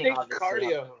and skating.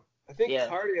 I think Yeah.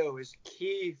 cardio is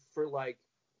key for like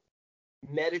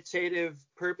meditative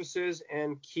purposes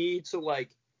and key to like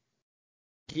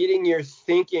getting your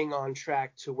thinking on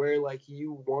track to where like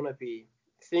you want to be,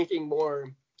 thinking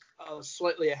more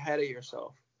slightly ahead of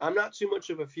yourself. I'm not too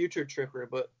much of a future tripper,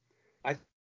 but I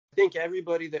think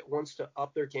everybody that wants to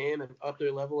up their game and up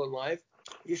their level in life,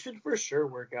 you should for sure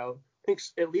work out. I think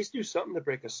at least do something to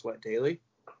break a sweat daily.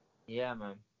 Yeah,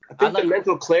 man. I think the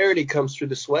mental clarity comes through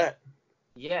the sweat.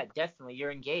 Yeah, definitely.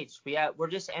 You're engaged. We're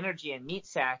just energy and meat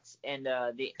sacks, and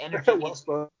the energy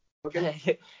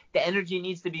the energy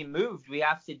needs to be moved. We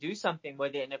have to do something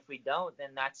with it, and if we don't, then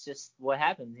that's just what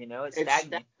happens. It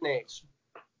stagnates.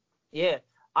 Yeah,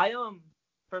 I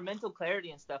for mental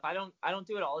clarity and stuff, I don't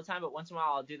do it all the time, but once in a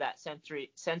while I'll do that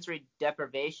sensory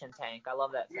deprivation tank. I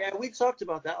love that thing. Yeah, we talked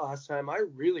about that last time. I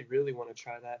really, really want to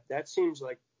try that. That seems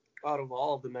like out of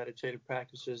all of the meditative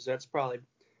practices, that's probably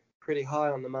pretty high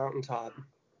on the mountaintop.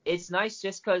 It's nice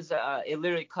just because it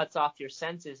literally cuts off your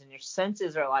senses, and your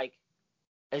senses are like,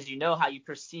 as you know, how you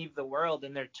perceive the world,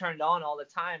 and they're turned on all the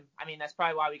time. I mean, that's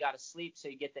probably why we got to sleep, so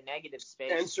you get the negative space.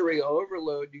 Sensory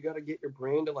overload. You got to get your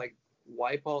brain to like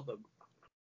wipe all the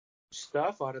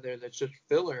stuff out of there that's just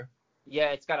filler. Yeah,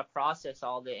 it's got to process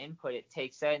all the input it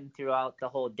takes in throughout the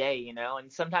whole day,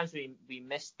 and sometimes we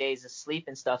miss days of sleep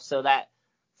and stuff. So that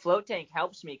float tank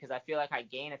helps me because I feel like I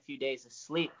gain a few days of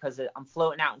sleep because I'm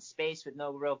floating out in space with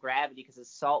no real gravity because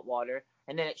it's salt water.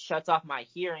 And then it shuts off my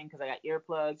hearing because I got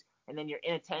earplugs. And then you're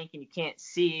in a tank and you can't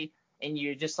see, and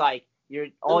you're just like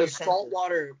all your salt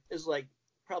water is like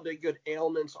probably a good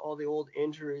ailment to all the old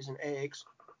injuries and aches.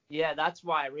 Yeah, that's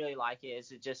why I really like it.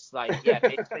 Is it just like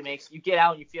basically makes you get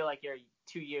out and you feel like you're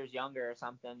 2 years younger or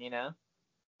something,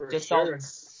 For just sure.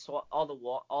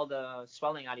 all the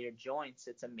swelling out of your joints.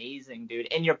 It's amazing,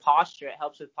 dude. And your posture, it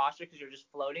helps with posture because you're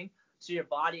just floating, so your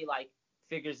body like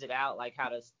figures it out like how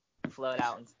to float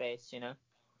out in space,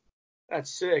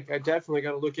 That's sick. I definitely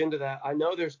got to look into that. I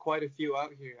know there's quite a few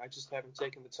out here. I just haven't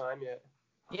taken the time yet.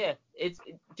 Yeah,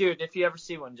 dude, if you ever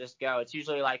see one, just go. It's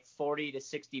usually like $40 to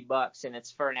 $60, and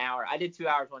it's for an hour. I did 2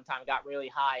 hours one time. It got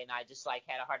really high, and I just like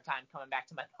had a hard time coming back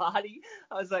to my body.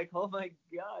 I was like, oh my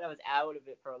God, I was out of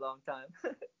it for a long time.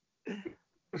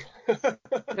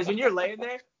 Because when you're laying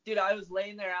there, dude, I was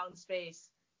laying there out in space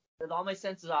with all my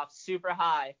senses off, super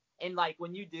high. And like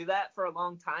when you do that for a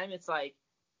long time, it's like,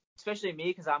 especially me,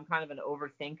 because I'm kind of an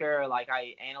overthinker. Like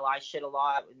I analyze shit a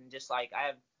lot, and just like I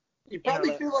have. You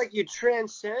probably feel like you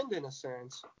transcend in a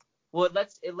sense. Well,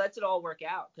 it lets it all work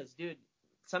out because, dude,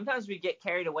 sometimes we get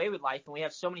carried away with life and we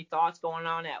have so many thoughts going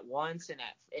on at once, and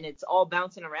it's all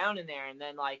bouncing around in there. And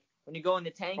then like when you go in the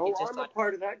tank, it's just I'm a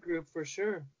part of that group for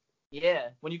sure. Yeah,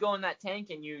 when you go in that tank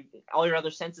and all your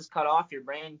other senses cut off, your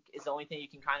brain is the only thing you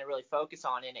can kind of really focus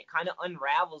on, and it kind of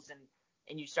unravels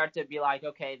and you start to be like,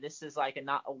 okay, this is like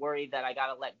not a worry that I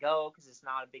gotta let go because it's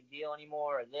not a big deal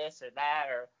anymore, or this or that,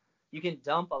 or you can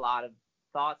dump a lot of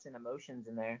thoughts and emotions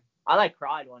in there. I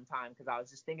cried one time because I was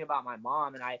just thinking about my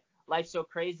mom, and I life's so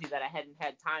crazy that I hadn't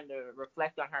had time to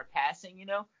reflect on her passing,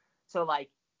 So like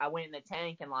I went in the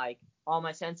tank and like all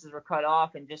my senses were cut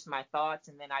off and just my thoughts,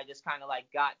 and then I just kind of like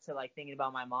got to like thinking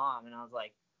about my mom, and I was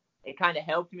like, it kind of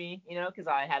helped me, because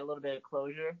I had a little bit of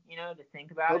closure, to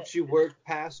think about it. Helps you work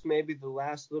past maybe the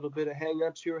last little bit of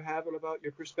hang-ups you were having about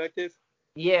your perspective?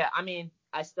 Yeah, I mean,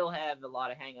 I still have a lot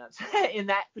of hang-ups in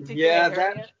that particular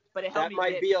area, but it helped that me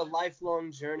might be a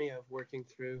lifelong journey of working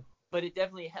through. But it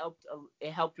definitely helped.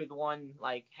 It helped with one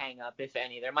like hang-up, if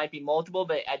any. There might be multiple,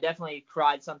 but I definitely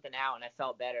cried something out, and I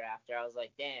felt better after. I was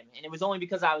like, damn. And it was only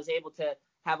because I was able to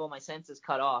have all my senses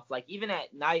cut off. Like even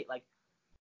at night, like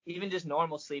even just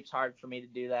normal sleep's hard for me to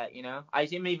do that. I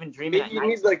am even dreaming Maybe at you night.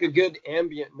 need like a good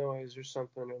ambient noise or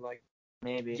something, or like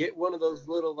Maybe get one of those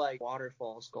little like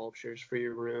waterfall sculptures for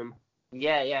your room.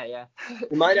 Yeah.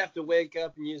 You might have to wake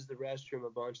up and use the restroom a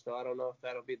bunch, though. I don't know if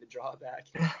that'll be the drawback.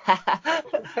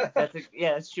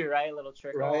 That's true, right? A little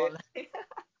trickle right? on that.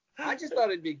 I just thought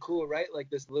it'd be cool, right? Like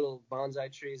this little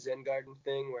bonsai tree Zen garden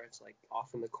thing where it's like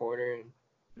off in the corner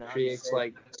and creates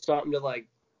like something to like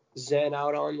zen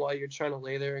out on while you're trying to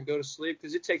lay there and go to sleep.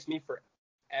 Because it takes me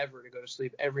forever to go to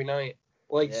sleep every night.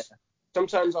 Like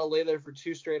sometimes I'll lay there for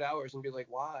 2 straight hours and be like,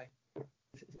 why?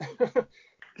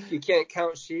 You can't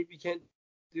count sheep. You can't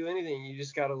do anything. You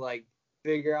just got to like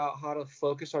figure out how to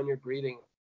focus on your breathing.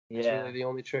 It's really the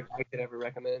only trick I could ever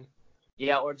recommend.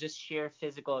 Yeah, or just sheer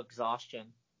physical exhaustion.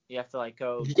 You have to like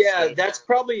go. Yeah, that's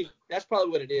probably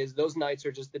what it is. Those nights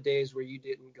are just the days where you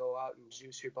didn't go out and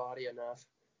juice your body enough.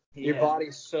 Your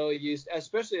body's so used,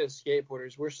 especially as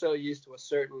skateboarders, we're so used to a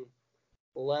certain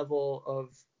level of,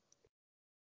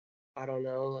 I don't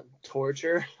know,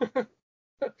 torture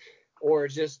or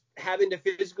just having to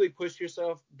physically push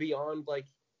yourself beyond like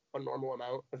a normal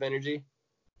amount of energy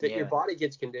that your body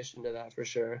gets conditioned to that for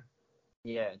sure.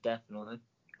 Yeah, definitely.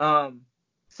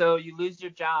 So you lose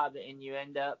your job and you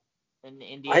end up in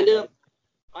Indiana.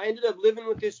 I ended up living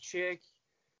with this chick.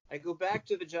 I go back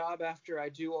to the job after I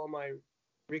do all my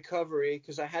recovery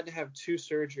because I had to have 2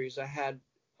 surgeries. I had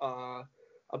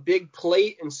a big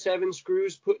plate and 7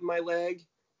 screws put in my leg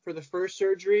for the first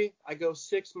surgery. I go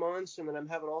 6 months and then I'm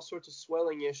having all sorts of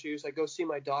swelling issues. I go see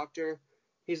my doctor.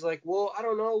 He's like, well, I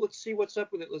don't know. Let's see what's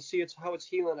up with it. Let's see how it's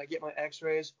healing. I get my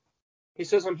x-rays. He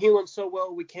says, I'm healing so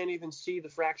well we can't even see the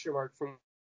fracture mark from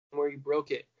where you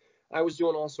broke it. I was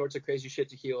doing all sorts of crazy shit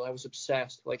to heal. I was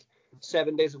obsessed, like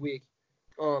 7 days a week.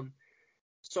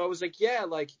 So I was like, yeah,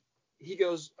 like, he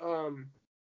goes,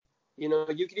 you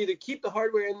could either keep the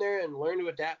hardware in there and learn to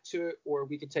adapt to it, or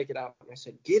we could take it out. And I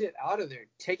said, get it out of there.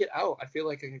 Take it out. I feel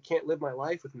like I can't live my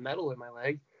life with metal in my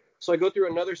leg. So I go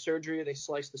through another surgery. They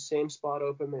slice the same spot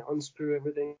open. They unscrew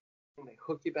everything. And they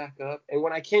hook you back up. And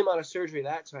when I came out of surgery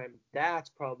that time, that's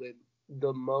probably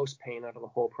the most pain out of the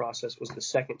whole process was the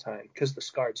second time because the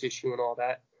scar tissue and all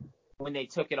that. When they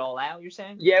took it all out, you're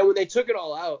saying? Yeah, when they took it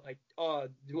all out, like,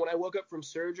 when I woke up from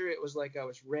surgery, it was like I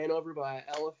was ran over by an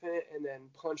elephant and then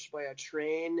punched by a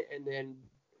train and then,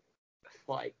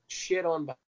 like, shit on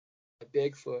by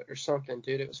Bigfoot or something,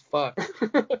 dude. It was fucked.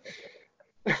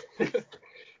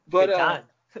 But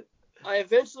I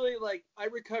eventually, like, I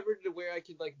recovered to where I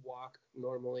could, like, walk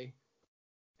normally.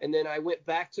 And then I went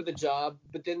back to the job,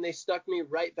 but then they stuck me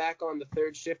right back on the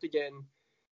 3rd shift again.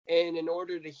 And in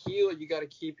order to heal, you got to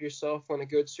keep yourself on a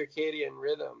good circadian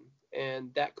rhythm.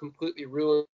 And that completely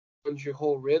ruins your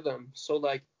whole rhythm. So,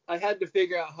 like, I had to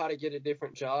figure out how to get a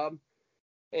different job.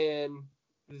 And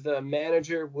the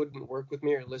manager wouldn't work with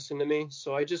me or listen to me.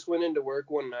 So I just went into work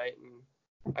one night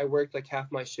and I worked like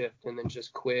half my shift and then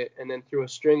just quit. And then through a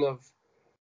string of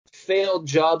failed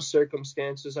job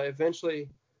circumstances, I eventually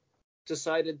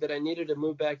decided that I needed to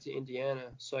move back to Indiana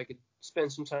so I could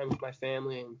spend some time with my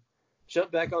family and jump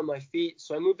back on my feet.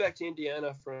 So I moved back to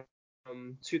Indiana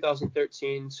from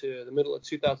 2013 to the middle of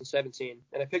 2017,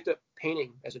 and I picked up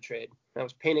painting as a trade. I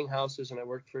was painting houses, and I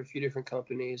worked for a few different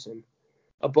companies, and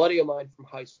a buddy of mine from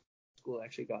high school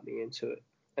actually got me into it.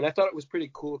 And I thought it was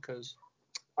pretty cool because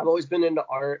I've always been into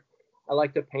art. I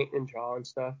like to paint and draw and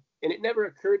stuff. And it never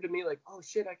occurred to me like, oh,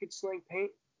 shit, I could sling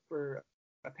paint for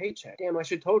a paycheck. Damn, I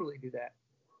should totally do that.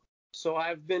 So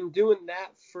I've been doing that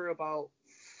for about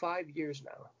 5 years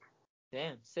now.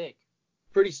 Damn, sick.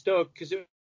 Pretty stoked because it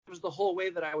was the whole way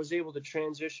that I was able to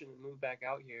transition and move back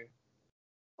out here.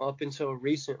 Up until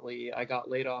recently, I got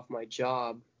laid off my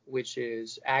job, which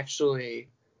is actually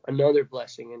another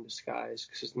blessing in disguise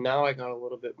because now I got a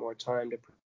little bit more time to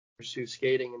pursue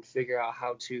skating and figure out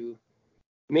how to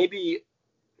maybe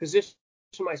position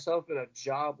myself in a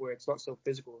job where it's not so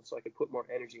physical so I can put more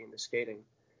energy into skating.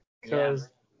 Because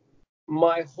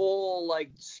my whole like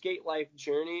skate life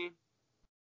journey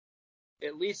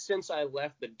at least since I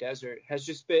left the desert, has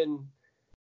just been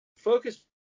focused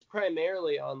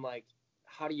primarily on like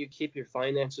how do you keep your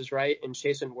finances right and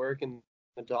chasing work and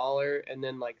the dollar, and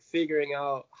then like figuring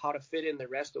out how to fit in the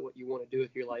rest of what you want to do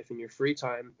with your life in your free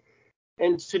time.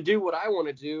 And to do what I want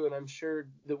to do, and I'm sure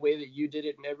the way that you did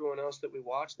it and everyone else that we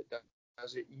watch that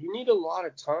does it, you need a lot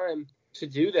of time to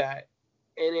do that.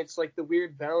 And it's like the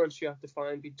weird balance you have to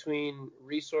find between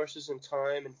resources and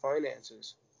time and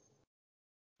finances.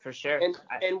 For sure.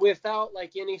 And without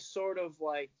like any sort of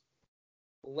like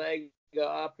leg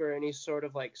up or any sort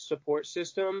of like support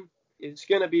system, it's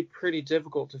going to be pretty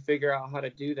difficult to figure out how to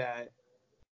do that.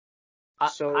 I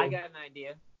got an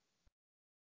idea.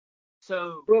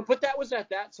 So, well, but that was at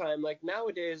that time. Like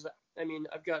nowadays, I mean,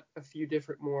 I've got a few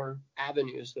different more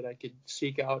avenues that I could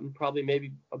seek out, and probably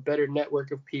maybe a better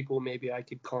network of people maybe I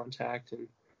could contact. And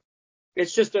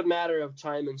it's just a matter of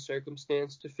time and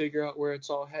circumstance to figure out where it's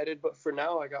all headed. But for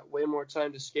now, I got way more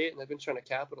time to skate, and I've been trying to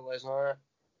capitalize on it.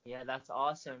 Yeah, that's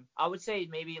awesome. I would say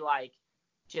maybe like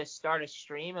just start a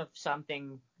stream of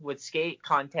something with skate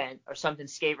content or something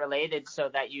skate related, so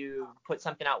that you put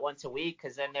something out once a week,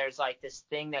 because then there's like this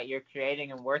thing that you're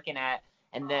creating and working at,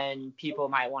 and then people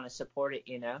might want to support it,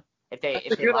 you know, if they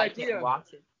like it and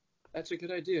watch it. That's a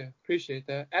good idea. Appreciate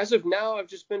that. As of now, I've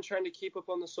just been trying to keep up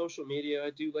on the social media. I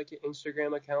do like an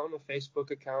Instagram account, a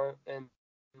Facebook account, and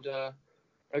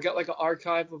I've got like an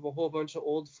archive of a whole bunch of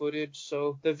old footage.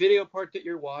 So the video part that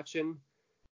you're watching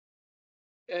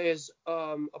is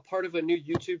a part of a new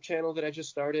YouTube channel that I just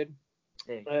started.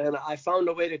 And I found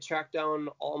a way to track down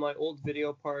all my old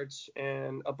video parts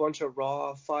and a bunch of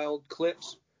raw filed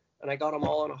clips. And I got them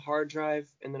all on a hard drive.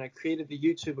 And then I created the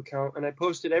YouTube account. And I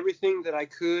posted everything that I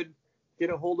could get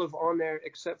a hold of on there,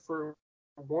 except for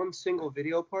one single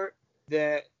video part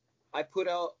that I put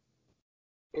out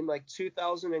in like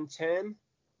 2010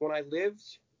 when I lived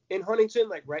in Huntington,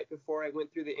 like right before I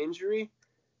went through the injury.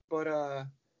 But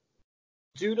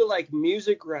due to like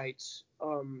music rights,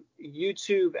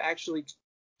 YouTube actually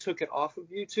took it off of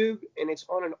YouTube, and it's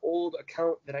on an old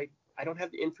account that I don't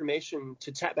have the information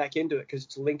to tap back into it because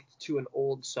it's linked to an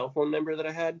old cell phone number that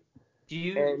I had. Do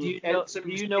you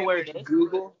know where it is?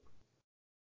 Google.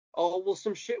 Oh, well,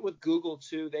 some shit with Google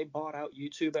too. They bought out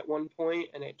YouTube at one point,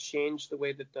 and it changed the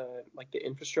way that the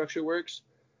infrastructure works.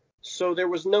 So there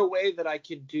was no way that I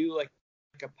could do like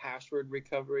a password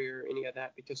recovery or any of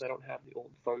that because I don't have the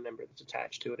old phone number that's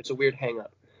attached to it. It's a weird hang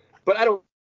up. But I don't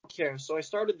care. So I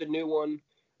started the new one,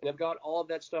 and I've got all of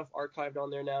that stuff archived on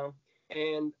there now.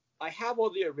 And I have all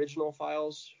the original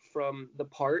files from the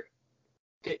part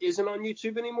that isn't on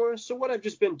YouTube anymore. So what I've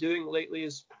just been doing lately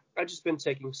is I've just been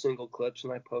taking single clips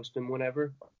and I post them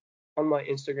whenever on my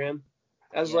Instagram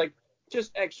as like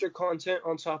just extra content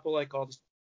on top of like all the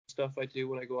stuff I do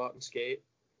when I go out and skate.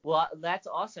 Well, that's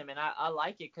awesome, and I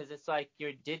like it because it's like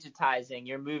you're digitizing,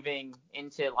 you're moving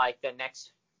into like the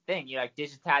next thing. You're like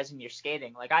digitizing your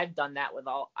skating. Like I've done that with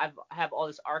I have all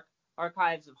this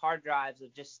archives of hard drives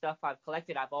of just stuff I've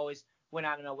collected. I've always went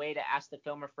out of my way to ask the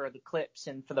filmer for the clips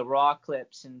and for the raw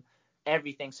clips and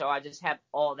everything. So I just have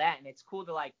all that, and it's cool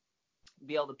to like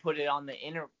be able to put it on the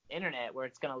internet where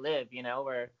it's gonna live. You know,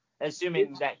 where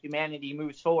assuming that humanity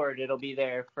moves forward, it'll be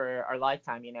there for our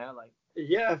lifetime. You know, like.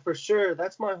 Yeah, for sure.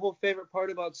 That's my whole favorite part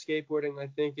about skateboarding, I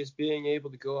think, is being able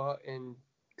to go out and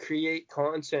create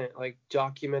content, like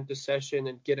document the session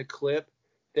and get a clip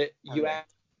that you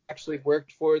actually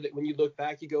worked for, that when you look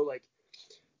back, you go like,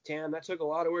 damn, that took a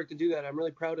lot of work to do that. I'm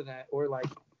really proud of that. Or like,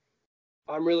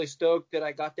 I'm really stoked that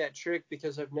I got that trick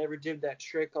because I've never did that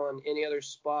trick on any other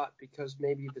spot because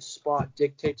maybe the spot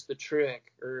dictates the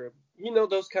trick, or, you know,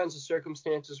 those kinds of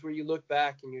circumstances where you look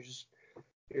back and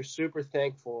you're super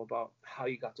thankful about how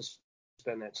you got to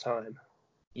spend that time.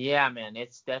 Yeah, man,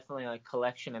 it's definitely like a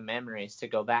collection of memories to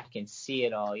go back and see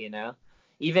it all, you know?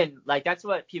 Even like that's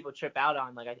what people trip out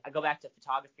on. Like I go back to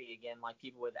photography again, like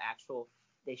people with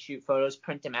they shoot photos,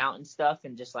 print them out and stuff,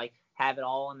 and just like have it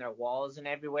all on their walls and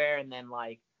everywhere, and then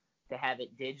like to have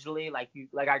it digitally,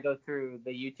 like I go through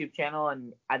the YouTube channel,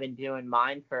 and I've been doing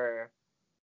mine for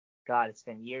God, it's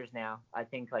been years now. I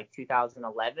think like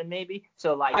 2011 maybe.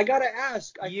 So like I gotta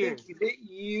ask, years. I think that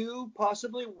you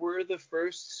possibly were the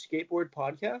first skateboard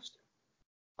podcast.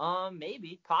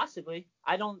 Maybe, possibly.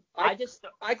 I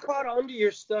caught onto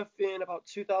your stuff in about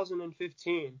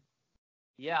 2015.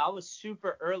 Yeah, I was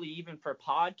super early even for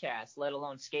podcasts, let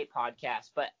alone skate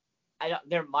podcasts. But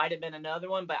there might have been another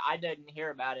one, but I didn't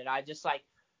hear about it. I just like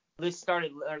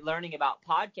started learning about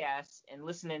podcasts and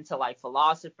listening to like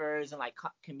philosophers and like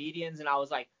comedians, and I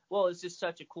was like, well, it's just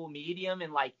such a cool medium,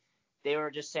 and like they were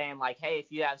just saying like, hey,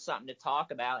 if you have something to talk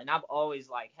about, and I've always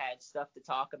like had stuff to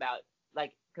talk about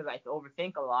like, because I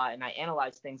overthink a lot and I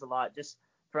analyze things a lot just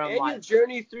from And like, your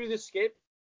journey through the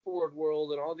skateboard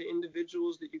world and all the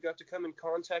individuals that you got to come in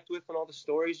contact with and all the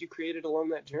stories you created along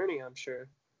that journey, I'm sure.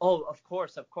 oh, of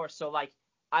course. So like,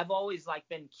 I've always like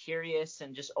been curious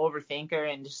and just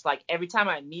overthinker, and just like every time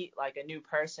I meet like a new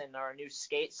person or a new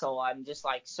skate soul, I'm just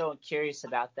like so curious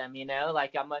about them, you know?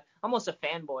 Like almost a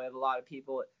fanboy of a lot of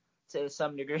people to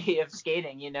some degree of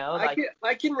skating, you know? Like,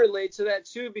 I can relate to that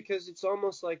too, because it's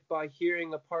almost like by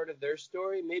hearing a part of their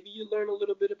story, maybe you learn a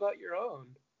little bit about your own.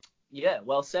 yeah,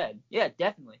 well said. Yeah,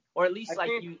 definitely. Or at least I like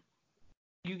think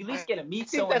you at least get to I meet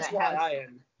think someone that's that why has. I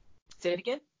am. Say it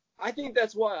again. I think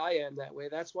that's why I am that way.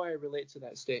 That's why I relate to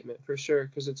that statement for sure,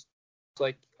 because it's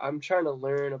like I'm trying to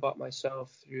learn about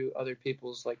myself through other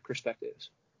people's like perspectives.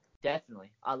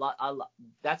 Definitely.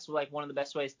 That's like one of the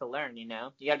best ways to learn, you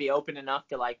know? You got to be open enough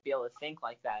to like be able to think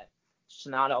like that. It's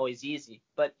not always easy.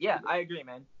 But yeah, I agree,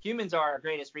 man. Humans are our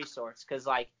greatest resource because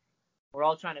like we're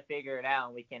all trying to figure it out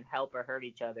and we can help or hurt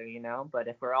each other, you know? But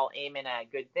if we're all aiming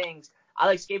at good things, I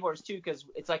like skateboarders too because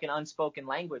it's like an unspoken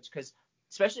language, because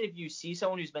especially if you see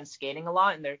someone who's been skating a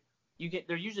lot and they're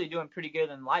usually doing pretty good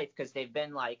in life because they've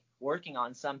been like working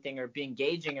on something or being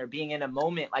engaging or being in a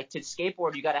moment. Like to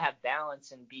skateboard, you got to have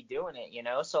balance and be doing it, you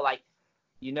know? So like,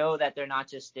 you know that they're not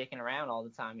just sticking around all the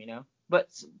time, you know? But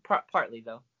partly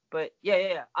though. But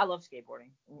yeah. I love skateboarding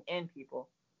and people.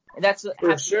 And that's what For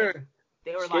happened to me. sure.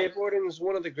 They were like, Skateboarding is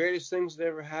one of the greatest things that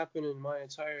ever happened in my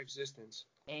entire existence.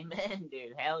 amen,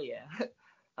 dude. Hell yeah. For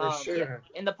Yeah. sure.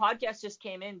 And the podcast just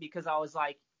came in because I was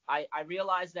like, I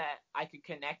realized that I could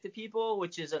connect to people,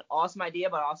 which is an awesome idea,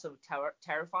 but also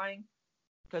terrifying.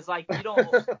 Because like you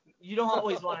don't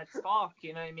always want to talk,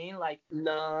 you know what I mean? Like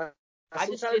Nah. I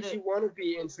just did Sometimes it. you want to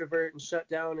be introvert and shut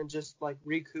down and just like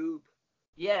recoup.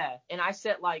 Yeah, and I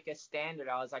set like a standard.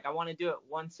 I was like, I want to do it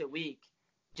once a week,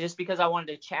 just because I wanted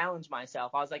to challenge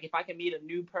myself. I was like, if I can meet a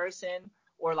new person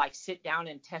or like sit down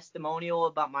and testimonial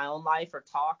about my own life or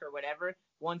talk or whatever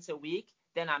once a week,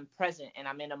 then I'm present and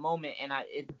I'm in a moment and I'm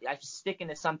sticking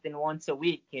to something once a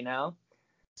week, you know?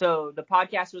 So the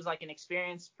podcast was like an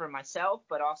experience for myself,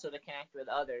 but also to connect with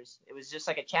others. It was just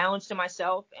like a challenge to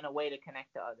myself and a way to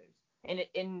connect to others.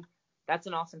 And that's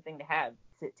an awesome thing to have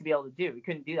to be able to do. We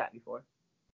couldn't do that before.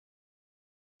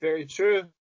 Very true.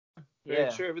 Very Yeah.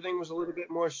 true. Everything was a little bit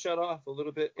more shut off. A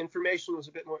little bit. Information was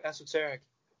a bit more esoteric.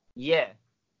 Yeah,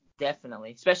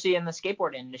 definitely. Especially in the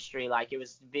skateboard industry. Like it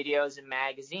was videos and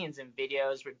magazines, and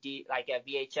videos were like at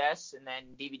VHS and then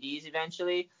DVDs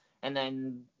eventually, and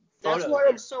then That's photos. why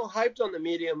I'm so hyped on the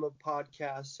medium of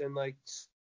podcasts and like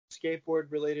skateboard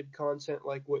related content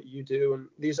like what you do and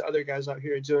these other guys out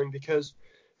here are doing, because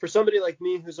for somebody like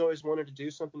me who's always wanted to do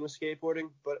something with skateboarding,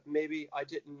 but maybe I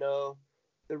didn't know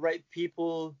the right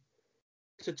people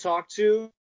to talk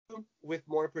to with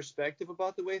more perspective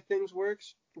about the way things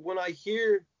works. When I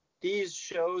hear these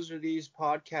shows or these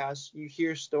podcasts, you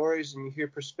hear stories and you hear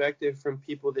perspective from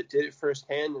people that did it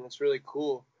firsthand, and it's really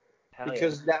cool Hell yeah.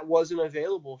 because that wasn't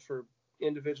available for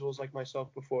individuals like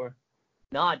myself before.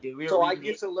 Nah, dude, we were So I reading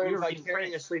get to we learn were reading print.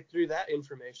 vicariously through that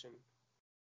information. And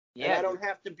Yeah, I dude. don't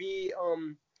have to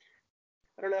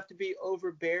be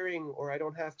overbearing, or I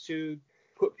don't have to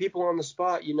put people on the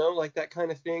spot, like that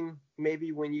kind of thing.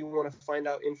 Maybe when you want to find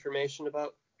out information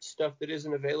about stuff that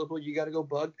isn't available, you got to go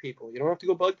bug people. You don't have to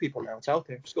go bug people now. It's out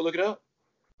there. Just go look it up.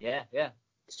 Yeah.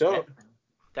 It's dope.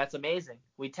 That's amazing.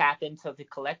 We tap into the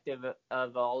collective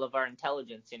of all of our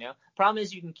intelligence, you know? Problem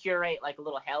is you can curate like a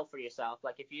little hell for yourself.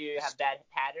 Like if you have bad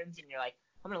patterns and you're like,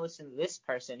 I'm going to listen to this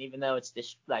person even though it's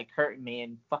just like hurting me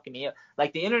and fucking me up.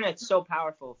 Like the internet's so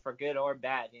powerful for good or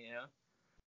bad, you know?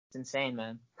 It's insane,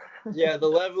 man. Yeah, the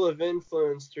level of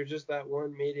influence through just that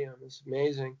one medium is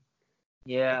amazing.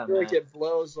 Yeah, I feel like man. it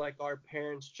blows like our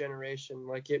parents' generation.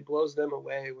 Like it blows them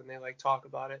away when they like talk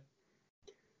about it.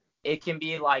 It can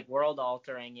be like world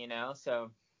altering, you know?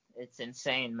 So it's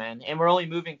insane, man. And we're only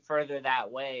moving further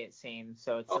that way, it seems.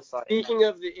 So it's Oh, just like, speaking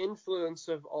of the influence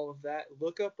of all of that,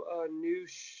 look up a new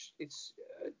it's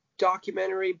a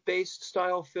documentary-based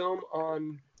style film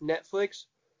on Netflix.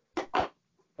 I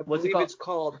what's it believe called? it's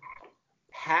called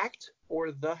Hacked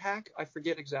or The Hack. I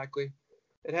forget exactly.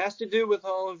 It has to do with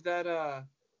all of that.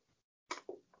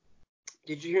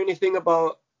 Did you hear anything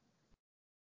about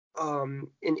an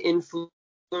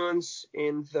influence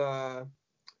in the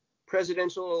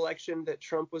presidential election that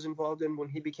Trump was involved in when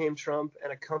he became Trump,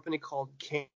 and a company called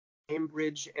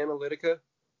Cambridge Analytica?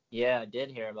 Yeah, I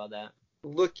did hear about that.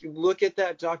 Look at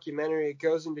that documentary. It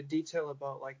goes into detail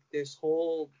about like this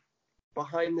whole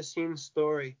behind the scenes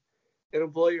story. It'll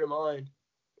blow your mind.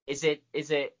 Is it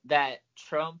that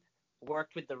Trump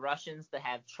worked with the Russians to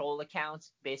have troll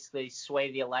accounts basically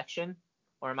sway the election?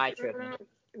 Or am I tripping?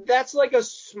 That's like a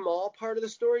small part of the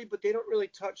story, but they don't really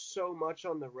touch so much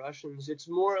on the Russians. It's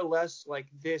more or less like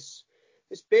this.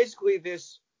 It's basically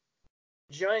this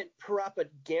giant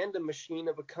propaganda machine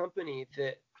of a company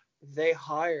that they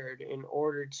hired in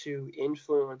order to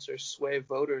influence or sway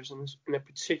voters in a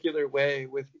particular way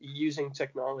with using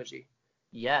technology.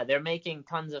 Yeah, they're making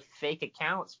tons of fake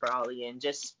accounts probably, and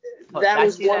just that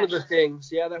was one of the things.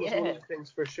 Yeah, that was one of the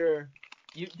things for sure.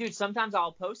 Dude, sometimes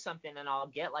I'll post something and I'll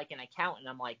get like an account and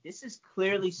I'm like, this is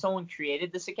clearly someone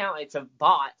created this account. It's a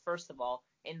bot, first of all,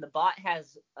 and the bot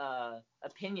has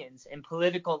opinions and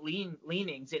political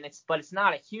leanings, and but it's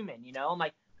not a human, you know? I'm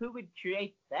like, who would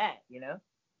create that, you know?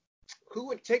 Who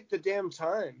would take the damn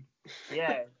time?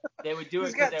 Yeah, they would do it.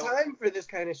 Who's got time for this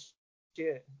kind of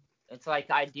shit? It's like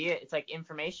it's like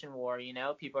information war, you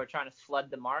know? People are trying to flood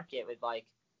the market with like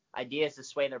ideas to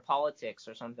sway their politics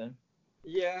or something.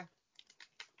 Yeah.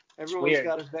 Everyone's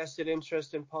got a vested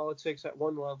interest in politics at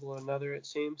one level or another, it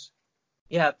seems.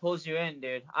 Yeah, it pulls you in,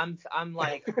 dude. I'm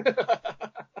like,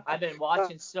 I've been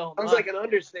watching so much. Sounds like an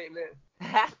understatement.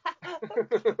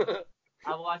 I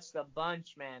watched a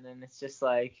bunch, man, and it's just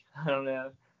like, I don't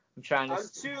know. I'm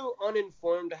too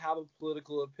uninformed to have a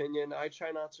political opinion. I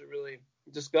try not to really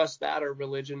discuss that or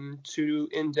religion too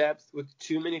in depth with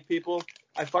too many people.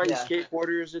 I find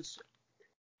skateboarders, it's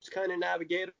kind of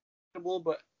navigatable,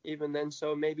 but even then,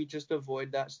 so maybe just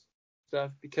avoid that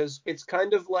stuff, because it's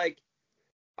kind of like,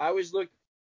 I always look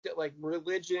at like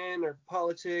religion or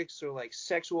politics or like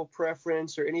sexual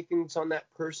preference or anything that's on that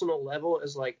personal level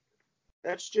as like,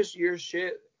 that's just your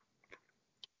shit.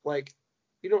 Like,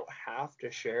 you don't have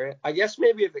to share it. I guess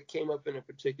maybe if it came up in a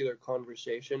particular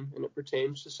conversation and it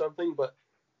pertains to something, but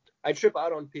I trip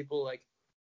out on people like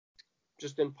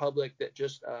just in public that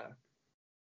just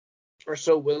are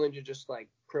so willing to just like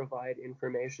provide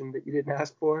information that you didn't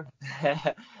ask for.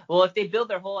 Well, if they build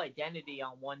their whole identity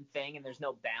on one thing and there's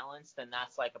no balance, then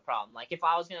that's like a problem. Like if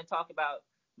I was going to talk about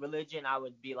religion, I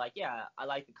would be like, yeah, I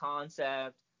like the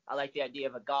concept. I like the idea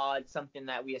of a God, something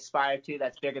that we aspire to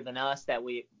that's bigger than us, that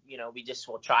we just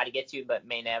will try to get to, but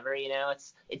may never, you know.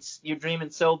 It's you're dreaming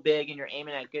so big and you're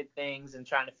aiming at good things and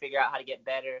trying to figure out how to get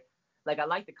better. Like, I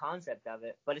like the concept of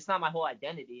it, but it's not my whole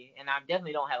identity, and I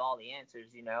definitely don't have all the answers,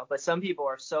 you know. But some people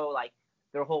are so, like,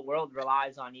 their whole world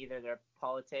relies on either their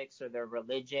politics or their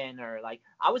religion, or, like,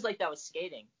 I was like that with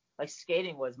skating. Like,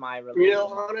 skating was my religion. You know,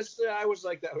 honestly, I was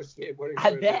like that with skateboarding.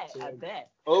 I bet.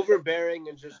 Overbearing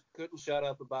and just couldn't shut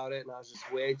up about it, and I was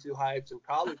just way too hyped and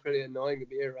probably pretty annoying to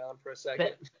be around for a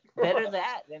second. Better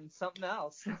that than something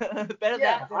else.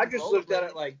 I just looked at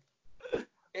it like,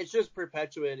 it's just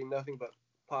perpetuating nothing but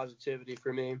positivity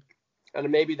for me. And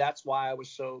maybe that's why I was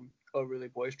so overly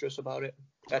boisterous about it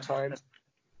at times.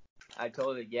 I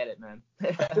totally get it, man.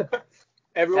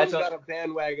 Everyone's got a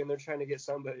bandwagon they're trying to get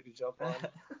somebody to jump on.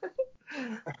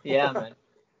 Yeah,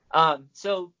 man.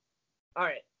 So, all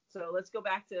right. So let's go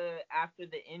back to after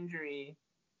the injury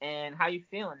and how you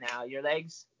feeling now? Your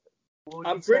legs?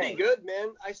 I'm pretty good, man.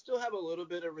 I still have a little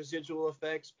bit of residual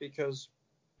effects because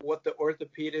what the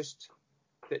orthopedist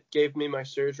that gave me my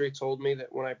surgery told me that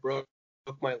when I broke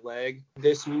my leg,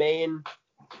 this main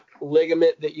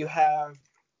ligament that you have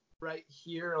right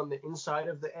here on the inside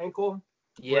of the ankle,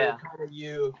 where kind of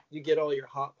you get all your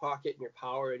hot pocket and your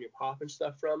power and your pop and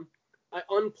stuff from, I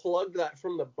unplugged that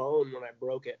from the bone when I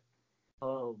broke it.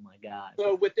 Oh my God.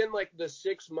 So within like the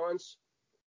 6 months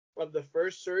of the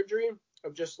first surgery,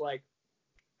 of just like,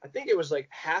 I think it was like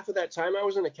half of that time I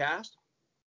was in a cast,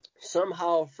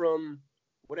 somehow from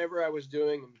whatever I was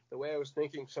doing and the way I was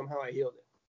thinking, somehow I healed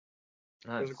it.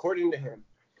 Nice. It was according to him.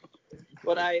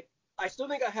 But I still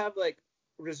think I have like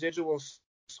residual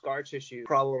scar tissue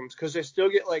problems, because I still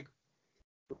get like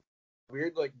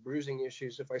weird like bruising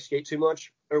issues if I skate too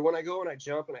much, or when I go and I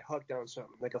jump and I huck down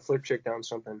something, like a flip trick down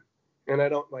something, and I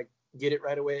don't like get it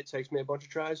right away. It takes me a bunch of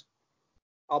tries.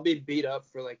 I'll be beat up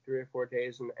for like 3 or 4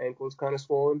 days and the ankle's kind of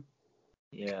swollen.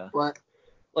 Yeah. But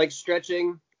like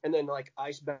stretching and then like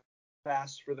ice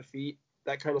baths for the feet,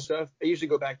 that kind of stuff, I usually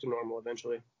go back to normal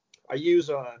eventually. I use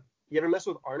you ever mess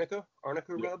with Arnica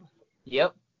rub?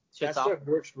 Yep. That stuff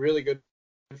works really good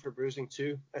for bruising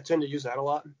too. I tend to use that a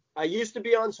lot. I used to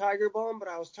be on Tiger Balm, but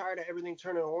I was tired of everything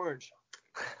turning orange.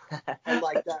 And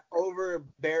like that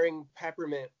overbearing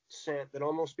peppermint scent that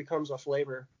almost becomes a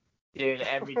flavor. Dude,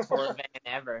 every tour van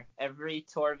ever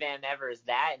is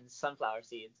that and sunflower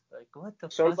seeds. Like, what the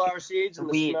Sunflower seeds and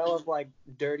the smell of like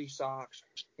dirty socks.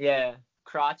 Yeah.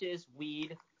 Crotches,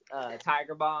 weed,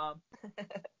 Tiger Balm.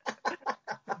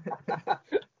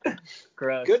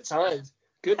 Gross. Good times.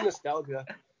 Good nostalgia.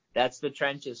 That's the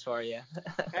trenches for you.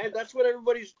 And that's what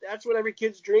every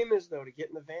kid's dream is, though, to get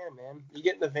in the van, man. You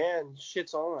get in the van,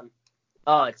 shit's on.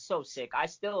 Oh, it's so sick. I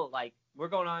still we're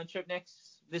going on a trip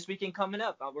this weekend coming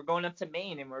up. We're going up to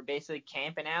Maine and we're basically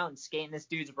camping out and skating this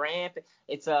dude's ramp.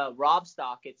 It's a Rob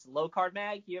Stock. It's Low Card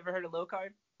Mag. You ever heard of Low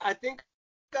Card? I think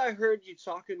I heard you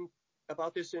talking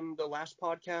about this in the last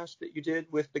podcast that you did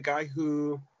with the guy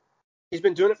he's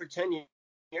been doing it for 10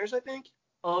 years, I think.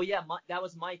 Oh yeah, that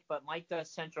was Mike, but Mike does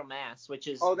Central Mass, which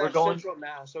is Central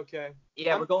Mass. Okay.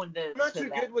 Yeah, we're going I'm not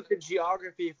too good with the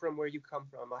geography from where you come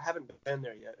from. I haven't been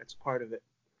there yet. It's part of it.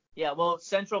 Yeah, well,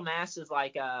 Central Mass is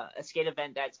like a skate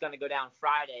event that's going to go down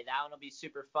Friday. That one will be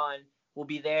super fun. We'll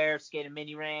be there, skate a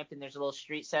mini ramp, and there's a little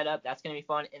street setup. That's going to be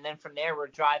fun. And then from there, we're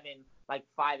driving like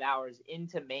 5 hours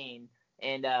into Maine,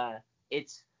 and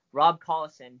it's Rob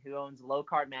Collison, who owns Low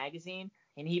Card Magazine,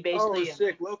 and he basically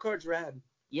sick. Low Card's rad.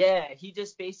 Yeah, he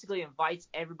just basically invites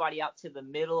everybody out to the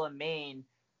middle of Maine,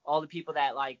 all the people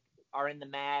that are in the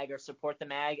mag or support the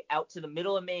mag, out to the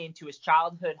middle of Maine to his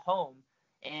childhood home.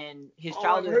 And his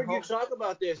childhood home. I heard home, you talk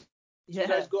about this. Yeah. You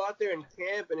guys go out there and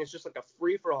camp, and it's just like a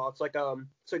free for all. It's like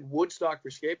Woodstock for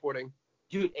skateboarding.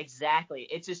 Dude, exactly.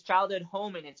 It's his childhood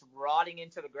home, and it's rotting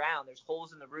into the ground. There's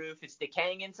holes in the roof. It's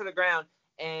decaying into the ground,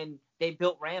 and they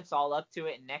built ramps all up to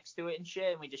it and next to it and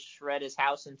shit, and we just shred his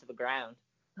house into the ground.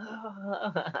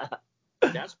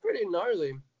 That's pretty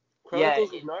gnarly.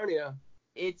 Chronicles of Narnia.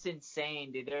 It's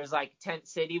insane, dude. There's Tent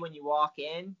City when you walk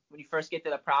in. When you first get to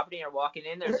the property or walking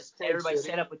in, there's just everybody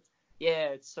set up with. Yeah,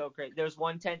 it's so great. There's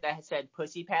one tent that said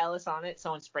Pussy Palace on it.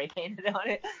 Someone spray painted on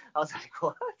it. I was like,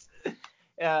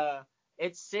 what?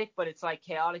 It's sick, but it's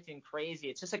chaotic and crazy.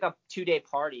 It's just a 2-day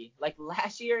party.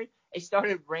 Last year, it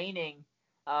started raining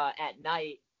at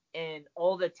night, and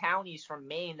all the townies from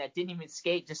Maine that didn't even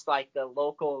skate, just the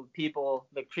local people,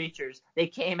 the creatures, they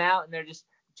came out and they're just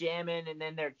jamming, and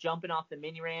then they're jumping off the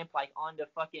mini ramp onto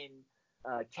fucking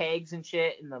kegs and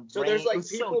shit in the so rain.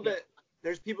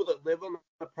 There's people that live on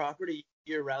the property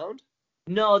year round?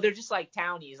 No, they're just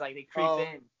townies. They creep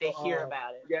in. They hear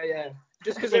about it. Yeah.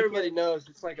 Just because everybody knows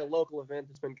it's a local event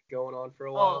that's been going on for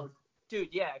a while. Oh, dude,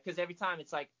 yeah, because every time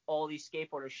it's all these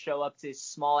skateboarders show up to this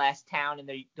small-ass town and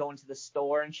they're going to the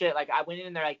store and shit. I went in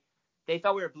and they're they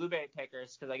thought we were blueberry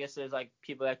pickers because I guess there's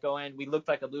people that go in. We looked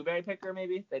like a blueberry picker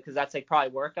maybe because that's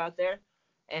probably work out there.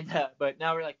 And but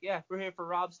now we're yeah, we're here for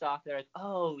Rob Stock. They're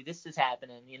oh, this is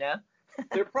happening, you know?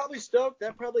 They're probably stoked.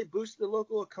 That probably boosts the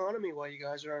local economy while you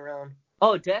guys are around.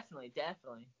 Oh, definitely.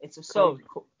 It's so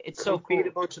cool. It's so cool. Feed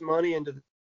a bunch of money into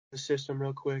the system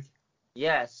real quick.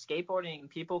 Yeah, skateboarding,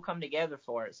 people come together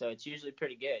for it, so it's usually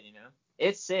pretty good, you know?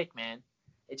 It's sick, man.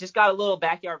 It just got a little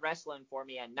backyard wrestling for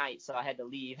me at night, so I had to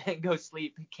leave and go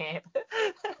sleep at camp.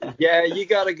 Yeah, you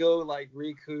got to go,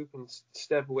 recoup and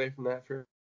step away from that for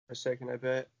a second, I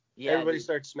bet. Yeah, everybody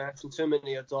starts smashing too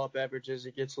many adult beverages.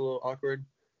 It gets a little awkward.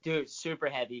 Dude, super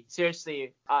heavy.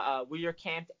 Seriously, we were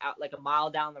camped out a mile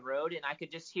down the road, and I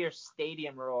could just hear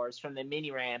stadium roars from the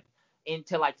mini ramp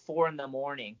into 4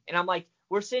 a.m. And I'm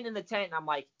we're sitting in the tent, and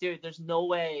I'm dude, there's no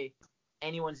way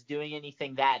anyone's doing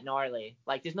anything that gnarly.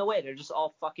 There's no way. They're just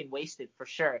all fucking wasted for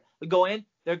sure. We go in,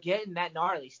 they're getting that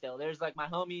gnarly still. There's my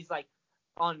homies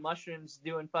on mushrooms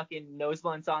doing fucking nose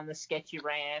blunts on the sketchy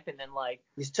ramp, and then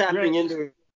he's tapping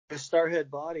into his starhead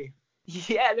body.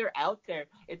 Yeah, they're out there.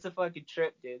 It's a fucking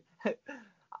trip, dude.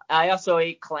 I also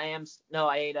ate clams. No,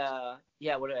 I ate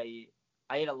what did I eat?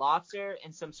 I ate a lobster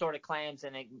and some sort of clams,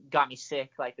 and it got me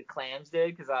sick the clams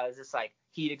did because I was just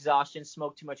heat exhaustion,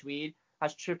 smoked too much weed. I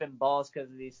was tripping balls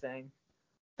because of these things.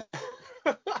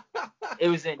 It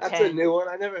was intense. That's a new one.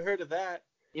 I never heard of that.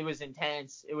 It was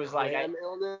intense. It was clam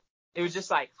illness? It was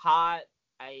just hot.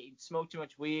 I smoked too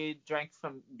much weed, drank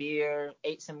some beer,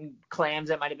 ate some clams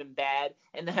that might have been bad,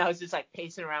 and then I was just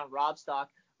pacing around Rob Stock,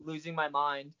 losing my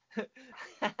mind.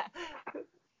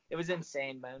 It was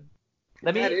insane, man.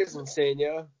 That is insane,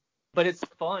 yeah. But it's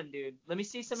fun, dude. Let me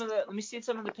see some of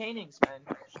the paintings, man.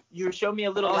 You showed me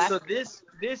a little. So this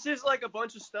is a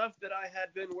bunch of stuff that I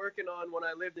had been working on when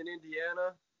I lived in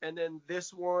Indiana, and then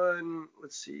this one,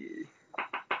 let's see.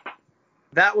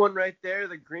 That one right there,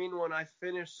 the green one, I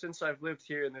finished since I've lived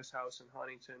here in this house in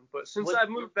Huntington. But since I've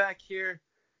moved back here,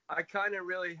 I kind of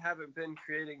really haven't been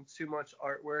creating too much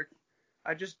artwork.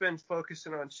 I've just been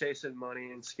focusing on chasing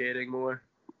money and skating more.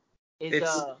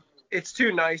 It's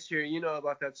too nice here. You know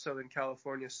about that Southern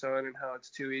California sun and how it's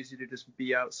too easy to just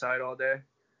be outside all day.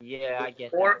 Yeah, I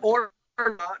get that. Or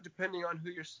not, depending on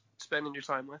who you're spending your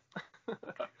time with.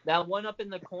 That one up in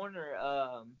the corner,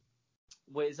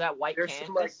 is that white canvas?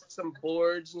 There's some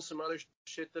boards and some other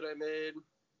shit that I made.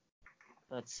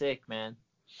 That's sick, man.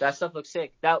 That stuff looks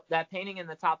sick. That painting in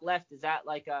the top left, is that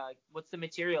like what's the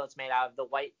material it's made out of? The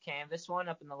white canvas one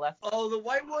up in the left? Oh, the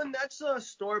white one, that's a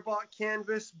store-bought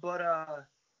canvas, but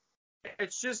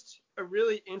it's just a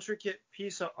really intricate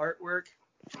piece of artwork.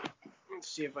 Let's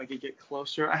see if I could get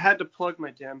closer. I had to plug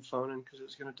my damn phone in because it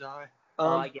was gonna die.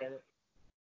 I get it.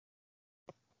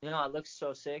 It looks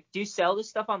so sick. Do you sell this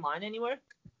stuff online anywhere?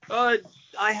 I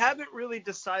haven't really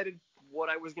decided what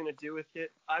I was gonna do with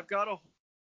it. I've got a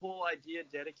whole idea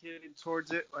dedicated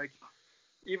towards it, like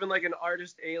even like an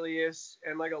artist alias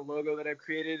and like a logo that I've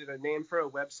created and a name for a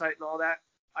website and all that.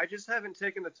 I just haven't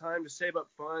taken the time to save up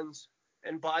funds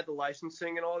and buy the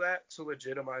licensing and all that to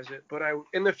legitimize it. But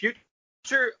in the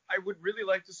future, I would really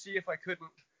like to see if I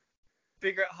couldn't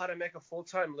figure out how to make a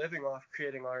full-time living off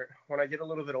creating art when I get a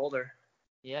little bit older.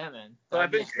 Yeah, man. So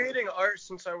I've been creating art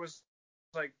since I was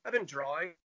I've been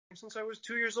drawing since I was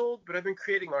 2 years old, but I've been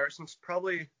creating art since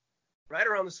probably right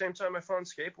around the same time I found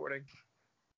skateboarding.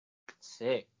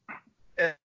 Sick.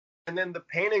 And then the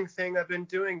painting thing, I've been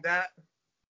doing that.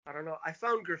 I don't know. I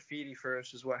found graffiti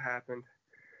first is what happened.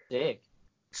 Sick.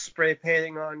 Spray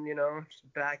painting on,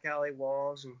 just back alley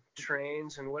walls and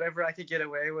trains and whatever I could get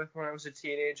away with when I was a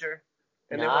teenager.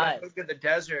 And then when I moved to the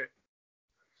desert,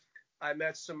 I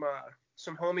met some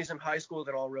homies in high school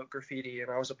that all wrote graffiti,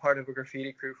 and I was a part of a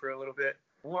graffiti crew for a little bit.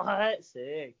 What?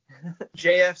 Sick.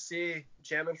 JFC,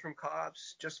 jamming from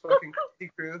cops, just fucking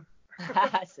graffiti crew.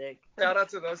 Sick. Shout out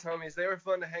to those homies. They were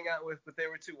fun to hang out with, but they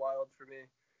were too wild for me.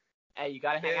 Hey, you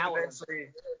gotta hang out with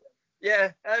them.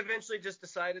 Yeah, I eventually just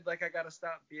decided I gotta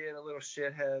stop being a little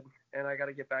shithead and I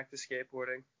gotta get back to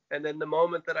skateboarding. And then the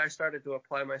moment that I started to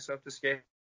apply myself to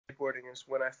skateboarding is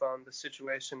when I found the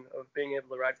situation of being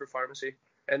able to ride for pharmacy.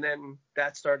 And then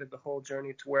that started the whole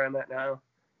journey to where I'm at now,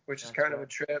 which is kind of a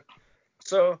trip.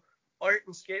 So art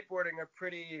and skateboarding are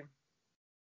pretty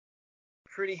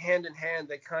hand in hand.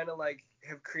 They kind of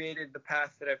have created the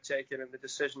path that I've taken and the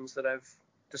decisions that I've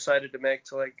decided to make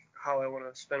to how I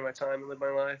want to spend my time and live my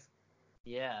life.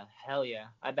 Yeah, hell yeah.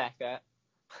 I back that.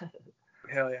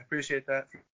 Hell yeah, appreciate that.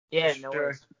 Yeah, no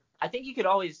worries. I think you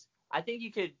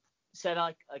could set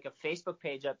like a Facebook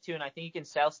page up too, and I think you can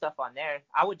sell stuff on there.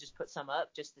 I would just put some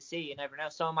up just to see. You never know.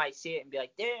 Someone might see it and be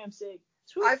like, damn, sick.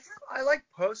 Sweet. I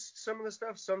post some of the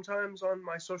stuff sometimes on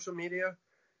my social media.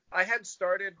 I had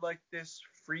started this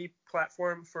free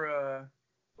platform for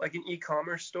an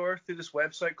e-commerce store through this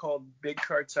website called Big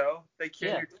Cartel. They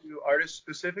cater to artists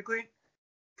specifically.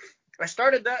 I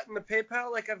started that in the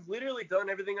PayPal. I've literally done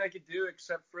everything I could do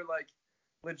except for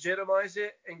legitimize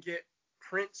it and get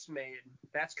prints made.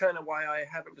 That's kind of why I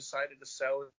haven't decided to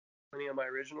sell any of my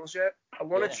originals yet. I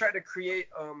want to try to create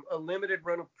a limited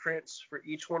run of prints for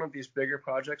each one of these bigger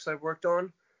projects I've worked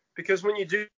on, because when you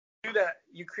do that,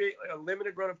 you create a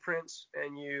limited run of prints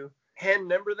and you hand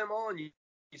number them all and you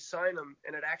sign them,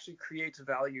 and it actually creates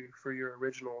value for your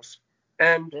originals.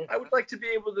 And I would like to be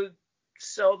able to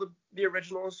sell the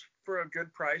originals for a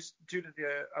good price due to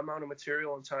the amount of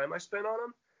material and time I spent on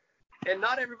them. And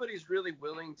not everybody's really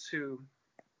willing to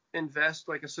invest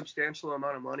a substantial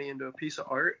amount of money into a piece of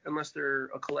art unless they're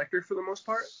a collector for the most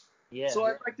part. Yeah. So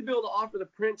I'd like to be able to offer the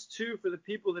prints too for the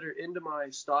people that are into my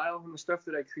style and the stuff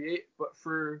that I create, but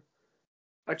for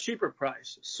a cheaper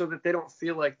price so that they don't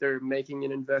feel like they're making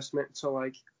an investment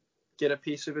to get a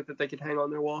piece of it that they can hang on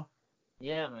their wall.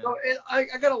 Yeah, man. So I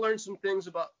got to learn some things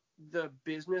about the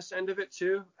business end of it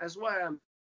too. That's why I'm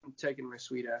taking my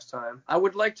sweet ass time. I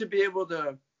would like to be able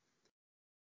to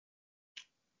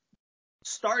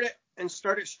start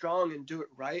it strong and do it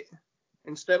right,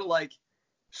 instead of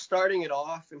starting it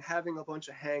off and having a bunch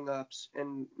of hang-ups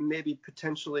and maybe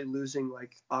potentially losing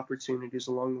opportunities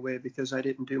along the way because I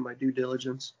didn't do my due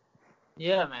diligence.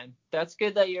 Yeah, man. That's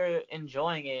good that you're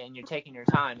enjoying it and you're taking your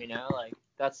time,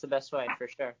 that's the best way for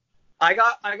sure. I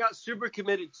got super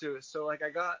committed to it. So I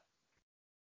got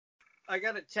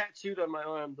it tattooed on my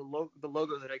arm, the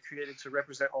logo that I created to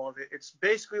represent all of it. It's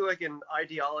basically an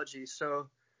ideology. So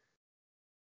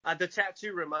the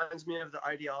tattoo reminds me of the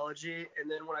ideology,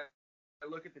 and then when I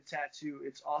look at the tattoo,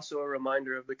 it's also a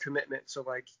reminder of the commitment. So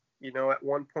at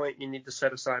one point you need to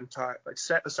set aside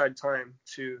time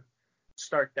to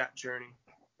start that journey.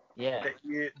 Yeah.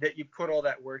 That you put all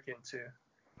that work into.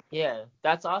 Yeah,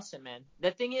 that's awesome, man. The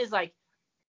thing is, I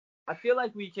feel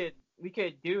like we could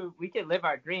live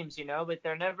our dreams, but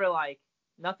they're never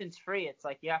nothing's free. It's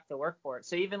you have to work for it.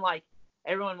 So even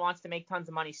everyone wants to make tons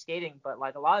of money skating, but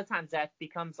a lot of times that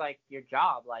becomes your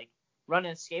job.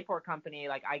 Running a skateboard company,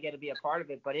 I get to be a part of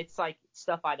it, but it's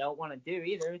stuff I don't want to do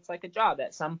either. It's a job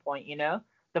at some point,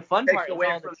 The fun part is away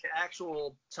from the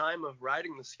actual time of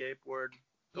riding the skateboard.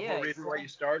 The whole reason why you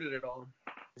started it all.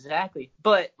 Exactly.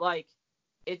 But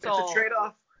it's It's a all,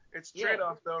 trade-off. It's a yeah.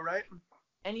 trade-off though, right?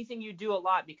 Anything you do a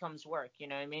lot becomes work, you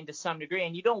know what I mean, to some degree.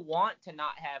 And you don't want to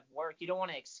not have work. You don't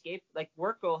want to escape. Like,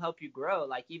 work will help you grow.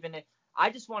 Like, even if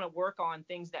I just want to work on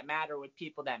things that matter with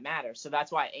people that matter. So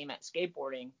that's why I aim at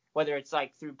skateboarding, whether it's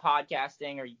like through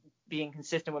podcasting or being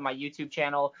consistent with my YouTube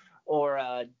channel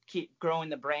or keep growing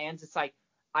the brands. It's like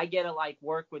I get to like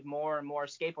work with more and more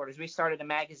skateboarders. We started a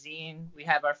magazine. We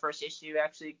have our first issue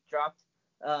actually dropped.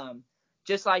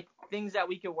 Just like things that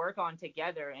we could work on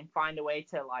together and find a way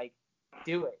to like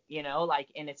do it, you know, like,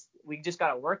 and we just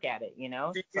got to work at it, you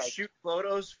know. Do you shoot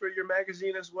photos for your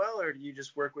magazine as well, or do you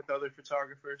just work with other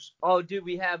photographers? Oh, dude,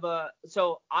 we have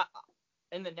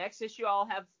in the next issue I'll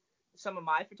have some of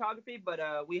my photography, but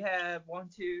we have 1,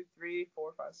 2, 3,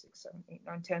 4, 5, 6, 7, 8,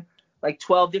 9, 10, like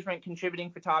 12 different contributing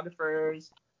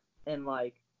photographers, and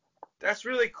like. That's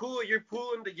really cool. You're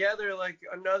pooling together like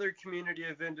another community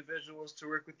of individuals to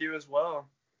work with you as well.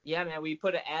 Yeah, man, we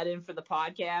put an ad in for the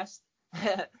podcast.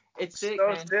 It's sick, so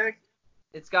man. Sick.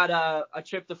 It's got a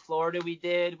trip to Florida we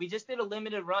did. We just did a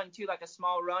limited run too, like a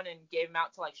small run, and gave them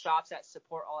out to like shops that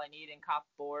support All I Need and cop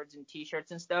boards and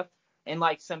t-shirts and stuff. And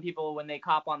like some people, when they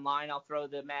cop online, I'll throw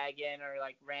the mag in or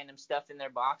like random stuff in their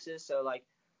boxes. So like,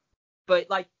 but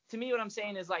like to me, what I'm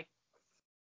saying is like,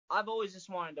 I've always just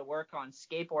wanted to work on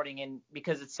skateboarding, and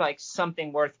because it's like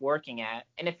something worth working at.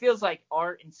 And it feels like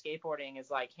art and skateboarding is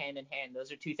like hand in hand.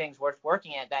 Those are two things worth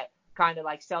working at, that kind of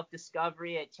like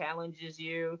self-discovery. It challenges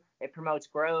you. It promotes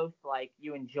growth. Like,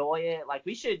 you enjoy it. Like,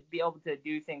 we should be able to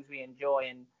do things we enjoy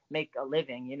and make a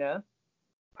living, you know?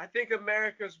 I think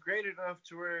America's great enough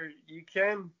to where you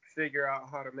can figure out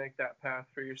how to make that path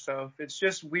for yourself. It's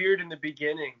just weird in the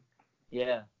beginning.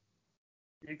 Yeah.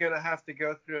 You're going to have to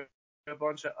go through a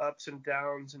bunch of ups and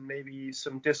downs and maybe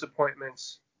some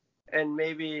disappointments. And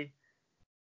maybe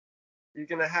you're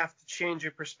going to have to change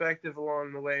your perspective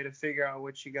along the way to figure out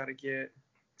what you got to get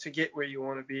where you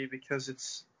want to be, because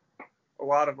it's a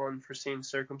lot of unforeseen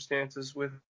circumstances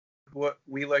with what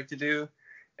we like to do.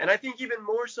 And I think even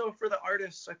more so for the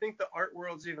artists. I think the art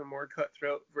world's even more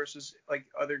cutthroat versus like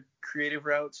other creative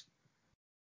routes.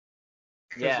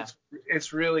 Yeah.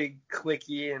 It's really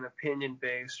cliquey and opinion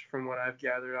based from what I've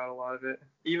gathered out a lot of it.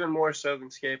 Even more so than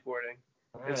skateboarding.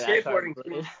 And skateboarding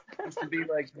seems to be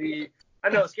like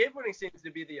skateboarding seems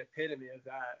to be the epitome of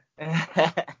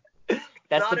that.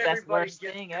 That's the best worst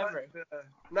thing ever.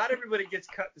 Not everybody gets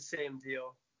cut the same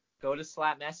deal. Go to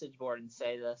Slap Message Board and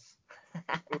say this.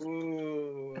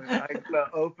 Ooh, I'm gonna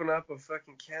open up a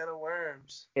fucking can of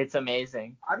worms. It's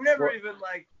amazing. I've never even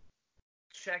like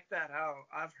checked that out.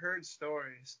 I've heard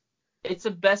stories. It's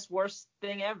the best worst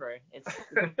thing ever. It's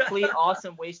a complete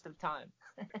awesome waste of time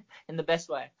in the best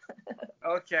way.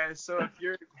 Okay, so if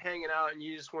you're hanging out and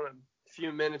you just want a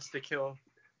few minutes to kill,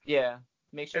 yeah,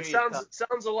 make sure. It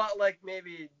sounds a lot like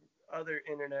maybe other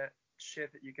internet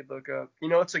shit that you could look up. You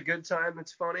know, it's a good time.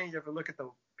 It's funny. You ever look at the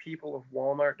people of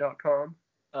Walmart.com?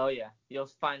 Oh yeah, you'll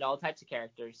find all types of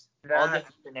characters, all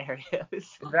different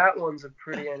scenarios. That one's a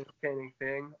pretty entertaining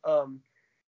thing.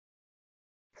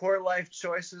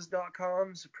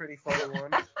 Poorlifechoices.com is a pretty funny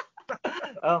one.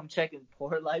 Oh, I'm checking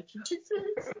Poor Life Choices.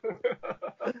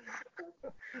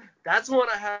 That's one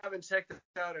I haven't checked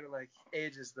out in like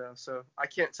ages though, so I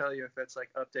can't tell you if it's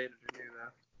like updated or new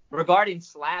though. Regarding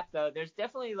Slap though, there's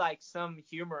definitely like some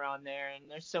humor on there, and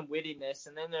there's some wittiness,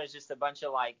 and then there's just a bunch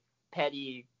of like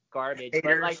petty garbage.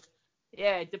 Haters. But like,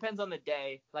 yeah, it depends on the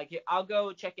day. Like, I'll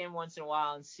go check in once in a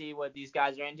while and see what these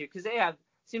guys are into, because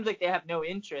seems like they have no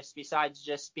interest besides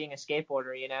just being a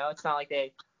skateboarder, you know? It's not like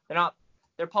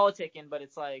they're politicking, but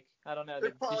it's like, I don't know.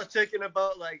 They're politicking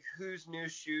about like whose new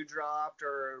shoe dropped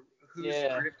or whose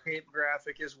grip tape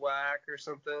graphic is whack or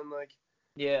something like.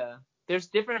 Yeah. There's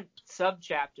different sub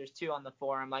chapters too on the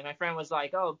forum. Like, my friend was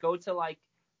like, oh, go to like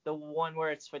the one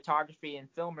where it's photography and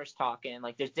filmers talking.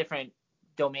 Like, there's different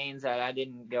domains that I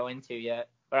didn't go into yet,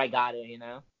 but I got it, you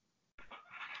know?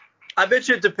 I bet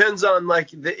you it depends on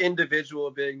like the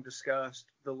individual being discussed,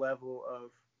 the level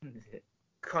of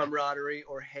camaraderie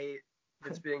or hate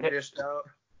that's being dished out.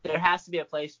 There has to be a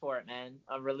place for it, man.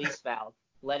 A release valve.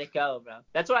 Let it go, bro.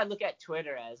 That's what I look at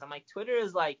Twitter as. I'm like, Twitter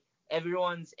is like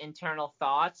everyone's internal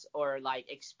thoughts or like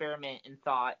experiment in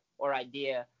thought or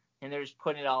idea, and they're just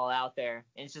putting it all out there.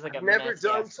 And it's just like I've never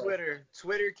done Twitter.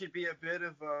 Twitter could be a bit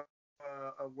of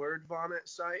a word vomit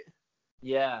site.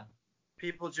 Yeah.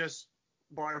 People just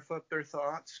barf up their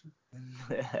thoughts.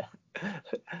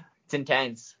 It's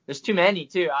intense. There's too many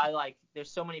too.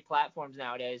 There's so many platforms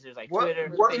nowadays. There's like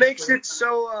Twitter. What Facebook. makes it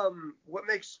so what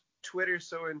makes Twitter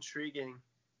so intriguing?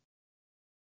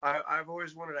 I've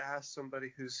always wanted to ask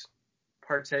somebody who's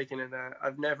partaken in that.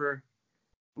 I've never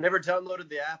Never downloaded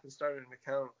the app and started an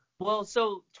account. Well,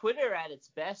 so Twitter at its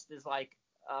best is like,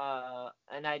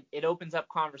 it opens up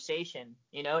conversation.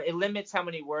 You know, it limits how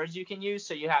many words you can use,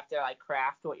 so you have to like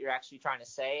craft what you're actually trying to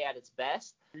say at its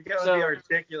best. You gotta So be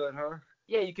articulate, huh?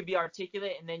 yeah, you could be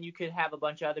articulate, and then you could have a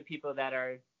bunch of other people that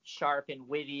are sharp and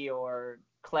witty or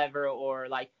clever, or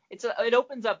like it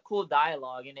opens up cool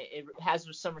dialogue, and it has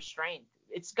some restraint.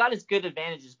 It's got its good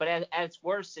advantages, but at its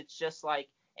worst, it's just like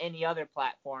any other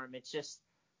platform. It's just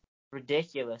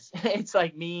ridiculous. It's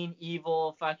like mean,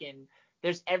 evil, fucking.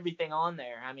 There's everything on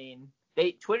there. I mean,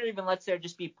 Twitter even lets there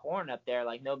just be porn up there,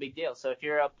 like no big deal. So if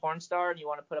you're a porn star and you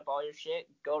want to put up all your shit,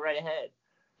 go right ahead.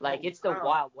 Like it's the Wow.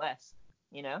 Wild West,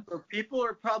 you know? So people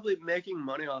are probably making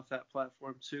money off that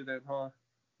platform too, then, huh?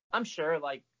 I'm sure.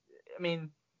 Like, I mean,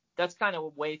 that's kind of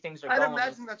the way things are I'd going.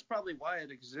 imagine that's probably why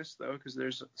it exists, though, because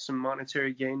there's some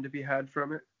monetary gain to be had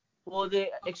from it. Well, the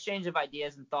exchange of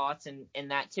ideas and thoughts and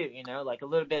that too, you know, like a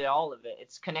little bit of all of it.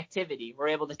 It's connectivity. We're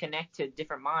able to connect to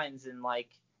different minds, and like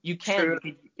you can, True.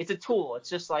 it's a tool. It's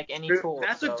just like any True. tool.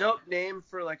 That's So a dope name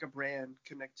for like a brand,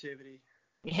 connectivity.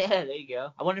 yeah, there you go.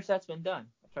 I wonder if that's been done.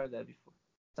 I've heard that before.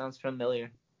 Sounds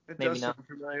familiar. It Maybe does not. sound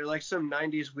familiar, like some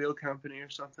 90s wheel company or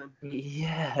something.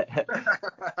 Yeah.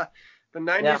 The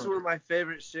Yeah. 90s were my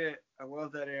favorite shit. I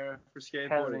love that era for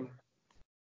Hell skateboarding.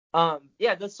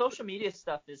 yeah, the social media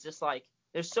stuff is just like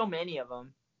there's so many of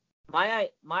them. My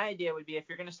idea would be if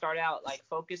you're gonna start out, like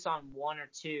focus on one or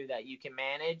two that you can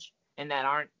manage and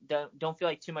that don't feel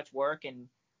like too much work and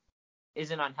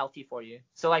isn't unhealthy for you.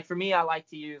 So like for me, I like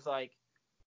to use like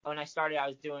when I started, I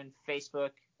was doing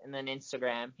Facebook and then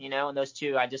Instagram, you know, and those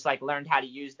two, I just like learned how to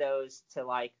use those to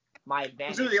like my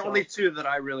advantage. Those are the So, only two that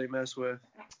I really mess with.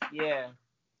 yeah.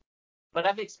 But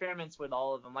I've experiments with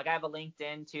all of them. Like I have a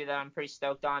LinkedIn too that I'm pretty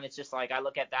stoked on. It's just like I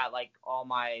look at that like all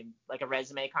my like a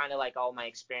resume, kind of like all my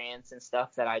experience and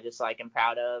stuff that I just like am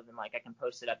proud of, and like I can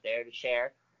post it up there to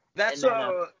share. That's And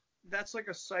then that's like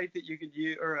a site that you could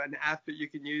use, or an app that you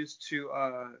can use to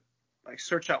like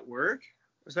search out work.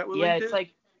 Is that what yeah, LinkedIn?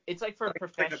 it's like for Like a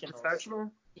professionals.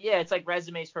 professional? Yeah, it's like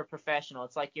resumes for a professional.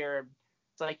 It's like your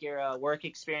work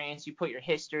experience. You put your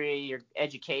history, your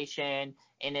education,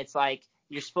 and it's like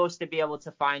you're supposed to be able to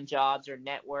find jobs or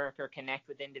network or connect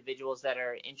with individuals that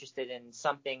are interested in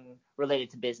something related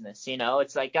to business. You know,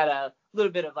 it's like got a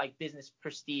little bit of like business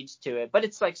prestige to it, but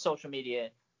it's like social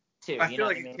media too. I You feel know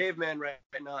like what I a mean? caveman right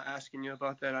now asking you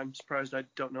about that. I'm surprised I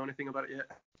don't know anything about it yet.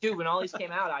 Dude, when all these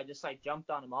came out, I just like jumped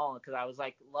on them all because I was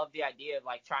like, love the idea of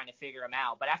like trying to figure them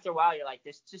out. But after a while, you're like,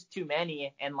 there's just too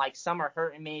many, and like some are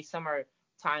hurting me, some are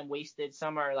time wasted,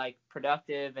 some are like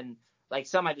productive, and like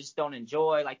some I just don't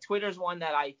enjoy. Like Twitter's one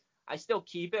that I still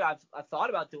keep it. I've thought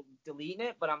about deleting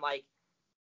it, but I'm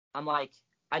like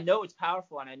I know it's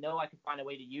powerful, and I know I could find a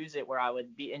way to use it where I would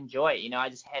enjoy it. You know, I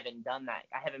just haven't done that.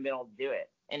 I haven't been able to do it,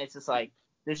 and it's just like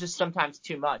there's just sometimes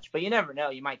too much. But you never know.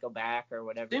 You might go back or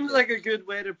whatever. Seems like a good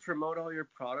way to promote all your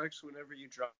products whenever you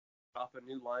drop a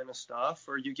new line of stuff,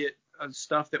 or you get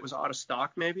stuff that was out of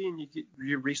stock maybe, and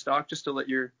you restock just to let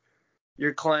your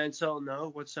clientele know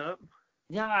what's up.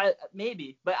 Yeah,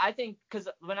 maybe. But I think because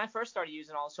when I first started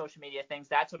using all social media things,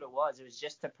 that's what it was. It was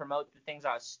just to promote the things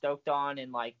I was stoked on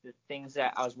and like the things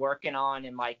that I was working on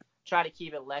and like try to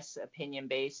keep it less opinion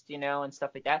based, you know, and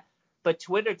stuff like that. But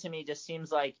Twitter to me just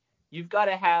seems like you've got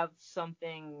to have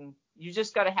something. You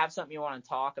just got to have something you want to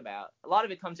talk about. A lot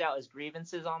of it comes out as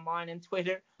grievances online in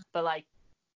Twitter, but like,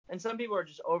 and some people are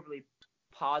just overly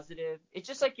positive. It's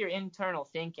just like your internal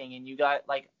thinking, and you got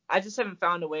like I just haven't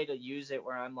found a way to use it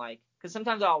where I'm like, because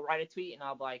sometimes I'll write a tweet and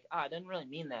I'll be like, I didn't really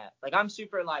mean that. Like I'm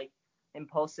super like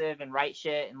impulsive and write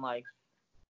shit and like,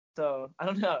 so I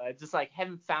don't know. I just like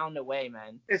haven't found a way,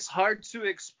 man. It's hard to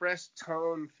express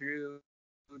tone through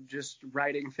just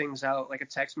writing things out like a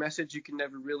text message. You can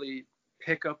never really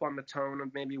pick up on the tone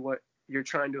of maybe what you're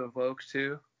trying to evoke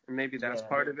too, and maybe that's Yeah.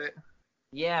 part of it.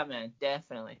 Yeah, man,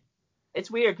 definitely.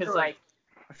 It's weird because like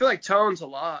I feel like tone's a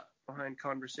lot behind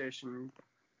conversation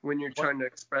when you're what trying to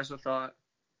express a thought.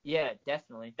 yeah,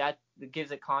 definitely. That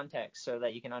gives it context so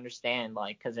that you can understand,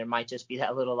 like, because there might just be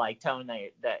that little like tone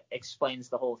that explains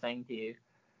the whole thing to you.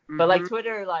 But like Mm-hmm.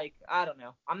 Twitter, like I don't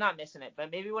know, I'm not missing it.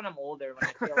 But maybe when I'm older, when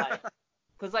I feel like,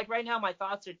 because like right now my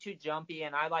thoughts are too jumpy,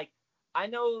 and I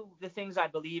know the things I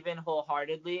believe in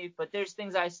wholeheartedly, but there's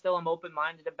things I still am open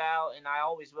minded about, and I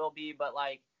always will be. But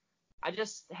like I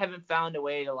just haven't found a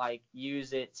way to like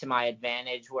use it to my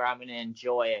advantage where I'm gonna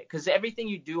enjoy it. Because everything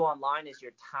you do online is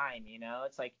your time, you know.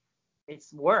 It's like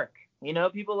it's work, you know.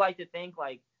 People like to think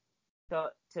like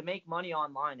to make money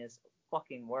online is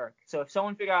fucking work. So if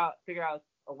someone figure out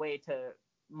a way to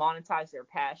monetize their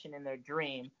passion and their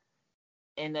dream,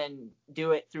 and then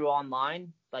do it through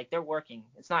online, like they're working.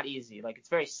 It's not easy. Like it's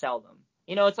very seldom.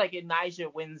 You know, it's like if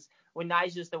Nyjah wins when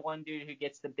Nyjah's the one dude who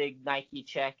gets the big Nike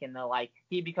check and the like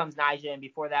he becomes Nyjah and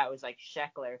before that it was like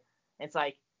Sheckler. It's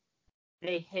like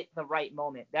they hit the right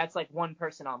moment. That's like one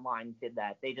person online did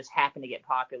that. They just happened to get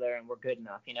popular and were good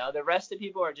enough, you know. The rest of the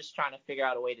people are just trying to figure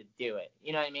out a way to do it.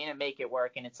 You know what I mean? And make it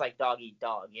work and it's like dog eat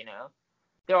dog, you know.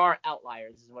 There are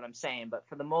outliers is what I'm saying, but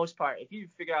for the most part, if you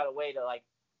figure out a way to like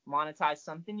monetize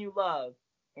something you love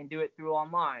and do it through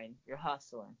online, you're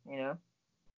hustling, you know?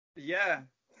 Yeah,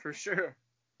 for sure.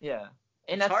 Yeah.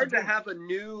 And It's that's hard to have a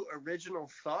new original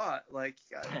thought. Like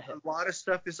a lot of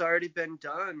stuff has already been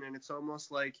done, and it's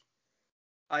almost like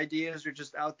ideas are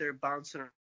just out there bouncing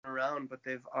around, but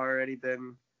they've already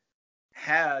been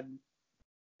had,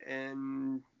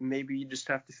 and maybe you just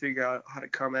have to figure out how to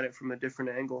come at it from a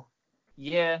different angle.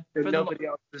 Yeah. And nobody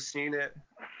else has seen it.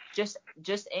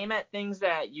 Just aim at things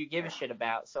that you give a shit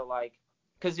about. So like,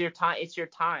 cause it's your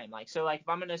time. Like, so like if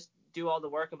I'm going to do all the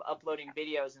work of uploading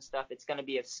videos and stuff, it's going to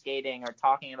be of skating or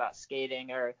talking about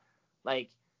skating or like,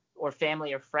 or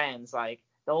family or friends. Like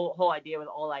the whole idea with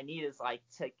All I Need is like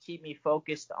to keep me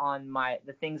focused on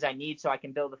the things I need so I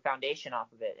can build a foundation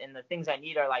off of it. And the things I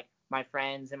need are like my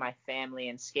friends and my family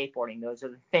and skateboarding. Those are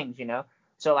the things, you know?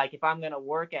 So like if I'm going to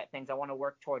work at things, I want to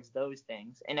work towards those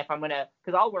things. And if I'm going to,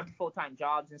 cause I'll work full-time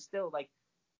jobs and still like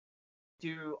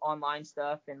do online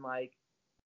stuff and like,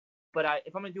 but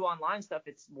if I'm going to do online stuff,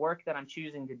 it's work that I'm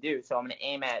choosing to do. So I'm going to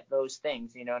aim at those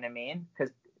things. You know what I mean? Cause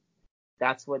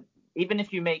that's what, even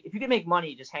if you can make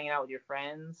money just hanging out with your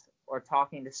friends or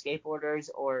talking to skateboarders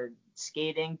or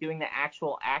skating, doing the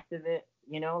actual act of it,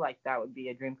 you know, like that would be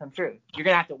a dream come true. You're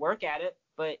going to have to work at it,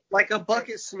 but like a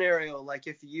bucket scenario, like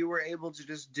if you were able to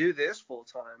just do this full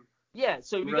time. Yeah,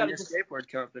 so we run got your to skateboard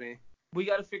company. We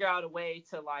got to figure out a way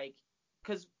to like,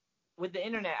 because with the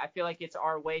internet, I feel like it's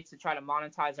our way to try to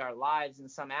monetize our lives in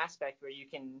some aspect where you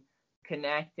can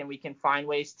connect and we can find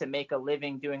ways to make a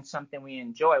living doing something we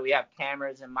enjoy. We have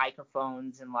cameras and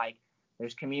microphones and like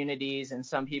there's communities and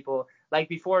some people like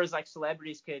before it was like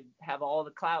celebrities could have all the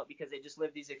clout because they just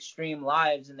live these extreme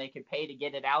lives and they could pay to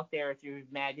get it out there through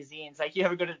magazines. Like you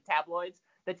ever go to the tabloids?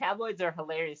 The tabloids are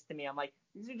hilarious to me. I'm like,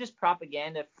 these are just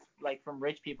propaganda like from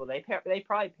rich people. They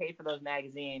probably pay for those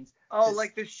magazines. Oh,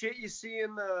 like the shit you see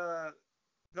in the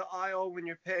aisle when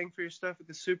you're paying for your stuff at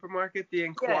the supermarket, the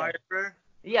Inquirer.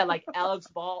 Yeah, like Alex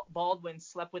Baldwin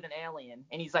slept with an alien,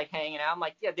 and he's like hanging out. I'm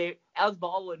like, yeah, Alex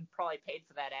Baldwin probably paid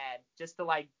for that ad just to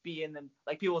like be in the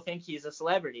like people think he's a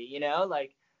celebrity, you know?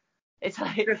 Like it's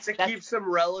like just to keep some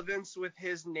relevance with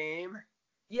his name.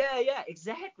 Yeah,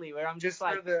 exactly. Where I'm just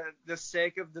like for the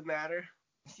sake of the matter.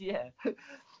 Yeah.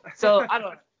 So I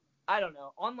don't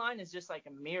know. Online is just like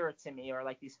a mirror to me, or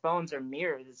like these phones are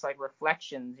mirrors. It's like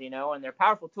reflections, you know, and they're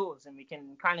powerful tools, and we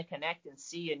can kind of connect and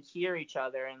see and hear each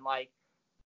other, and like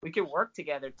we could work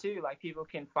together too. Like people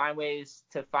can find ways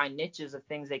to find niches of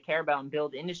things they care about and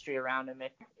build industry around them.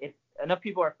 If enough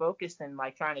people are focused and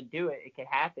like trying to do it, it could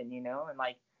happen, you know. And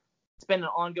like it's been an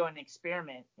ongoing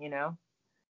experiment, you know.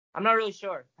 I'm not really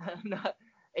sure.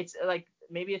 It's like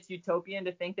maybe it's utopian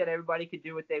to think that everybody could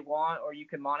do what they want, or you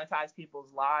could monetize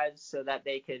people's lives so that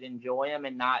they could enjoy them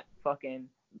and not fucking.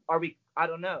 I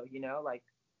don't know, you know, like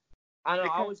I don't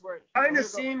know. I always work. Kind of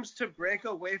seems to break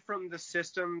away from the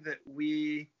system that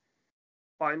we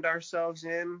find ourselves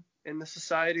in the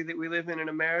society that we live in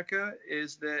America.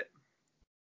 Is that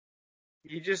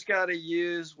you just got to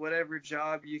use whatever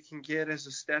job you can get as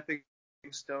a stepping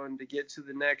stone to get to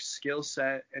the next skill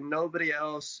set, and nobody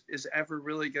else is ever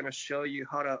really going to show you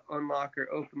how to unlock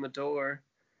or open the door.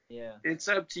 Yeah. It's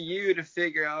up to you to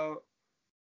figure out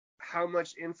how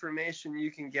much information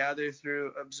you can gather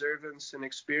through observance and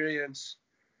experience.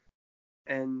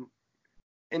 And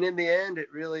in the end,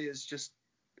 it really is just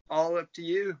all up to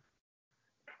you.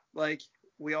 Like,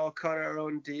 we all cut our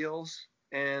own deals,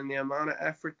 and the amount of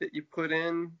effort that you put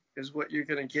in is what you're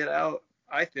going to get out,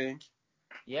 I think.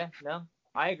 Yeah, no,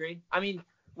 I agree. I mean,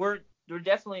 we're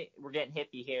getting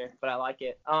hippie here, but I like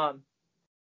it.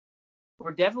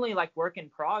 We're definitely like work in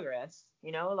progress,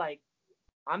 you know, like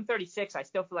I'm 36. I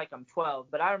still feel like I'm 12,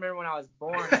 but I remember when I was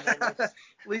born. At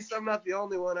least I'm not the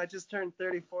only one. I just turned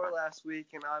 34 last week,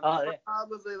 and I'm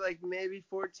probably like maybe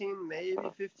 14, maybe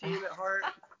 15 at heart,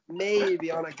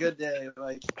 maybe on a good day.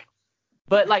 Like,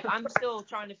 but like I'm still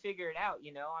trying to figure it out.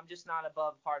 You know, I'm just not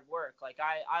above hard work. Like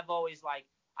I've always like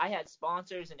I had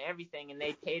sponsors and everything, and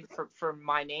they paid for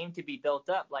my name to be built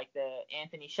up. Like the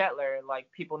Anthony Shetler, like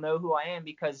people know who I am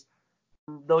because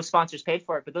those sponsors paid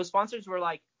for it, but those sponsors were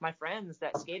like my friends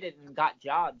that skated and got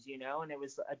jobs, you know, and it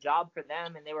was a job for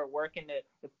them and they were working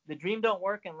the dream don't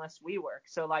work unless we work.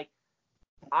 So like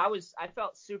I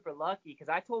felt super lucky because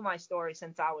I told my story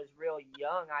since I was real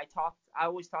young. I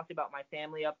always talked about my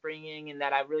family upbringing and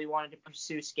that I really wanted to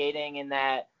pursue skating and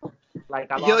that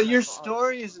like I Yo, lost my your father.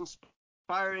 story is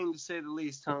inspiring to say the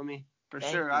least, homie. For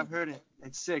Thank sure. you. I've heard it.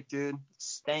 It's sick, dude.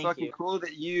 It's Thank fucking you. cool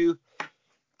that you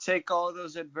take all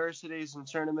those adversities and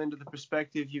turn them into the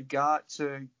perspective you've got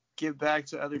to give back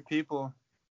to other people.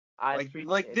 I Like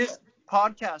appreciate this that.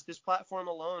 podcast, this platform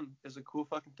alone is a cool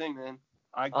fucking thing, man.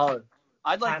 Oh,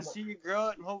 I'd like time, to see you grow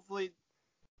it, and hopefully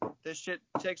this shit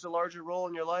takes a larger role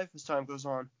in your life as time goes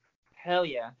on. hell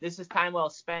yeah. This is time well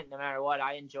spent no matter what.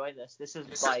 I enjoy this. This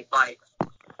is like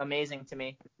amazing to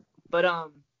me. But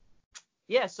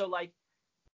yeah, so like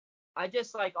I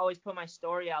just like always put my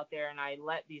story out there and I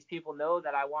let these people know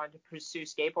that I wanted to pursue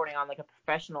skateboarding on like a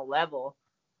professional level.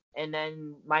 And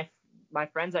then my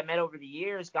friends I met over the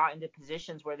years got into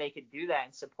positions where they could do that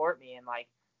and support me, and like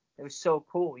it was so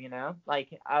cool, you know? Like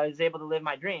I was able to live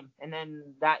my dream. And then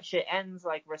that shit ends,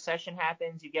 like recession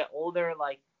happens, you get older,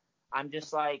 like I'm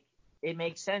just like it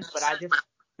makes sense, but I just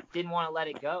didn't want to let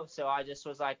it go. So I just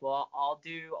was like, well, I'll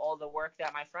do all the work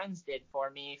that my friends did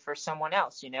for me for someone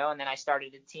else, you know? And then I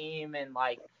started a team and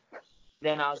like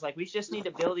then I was like, we just need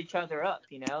to build each other up,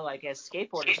 you know, like as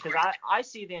skateboarders, because I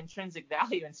see the intrinsic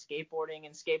value in skateboarding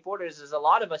and skateboarders as a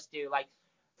lot of us do. Like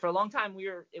for a long time,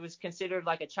 it was considered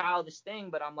like a childish thing,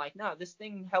 but I'm like, no, this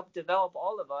thing helped develop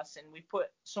all of us, and we put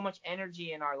so much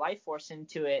energy and our life force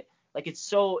into it. Like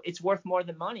it's worth more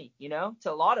than money, you know,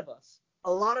 to a lot of us.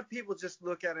 A lot of people just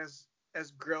look at us as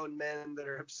grown men that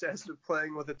are obsessed with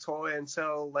playing with a toy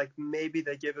until like maybe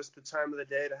they give us the time of the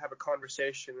day to have a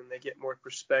conversation and they get more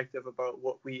perspective about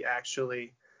what we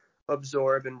actually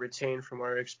absorb and retain from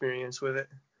our experience with it.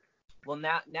 Well,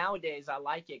 nowadays I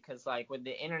like it because like with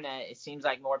the internet, it seems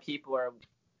like more people are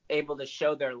able to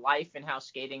show their life and how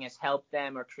skating has helped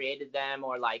them or created them,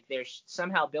 or like they're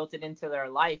somehow built it into their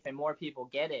life, and more people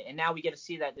get it. And now we get to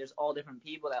see that there's all different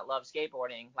people that love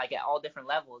skateboarding, like at all different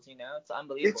levels. You know, it's It's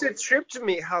unbelievable. a trip to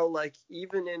me how like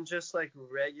even in just like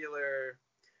regular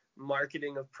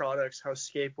marketing of products, how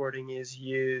skateboarding is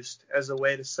used as a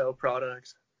way to sell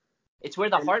products. It's where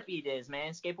the And heartbeat is,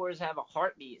 man. Skateboarders have a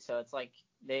heartbeat, so it's like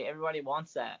everybody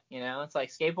wants that. You know, it's like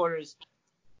skateboarders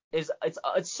it's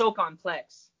so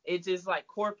complex. It's just like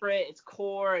corporate, it's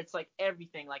core, it's like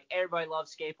everything. Like everybody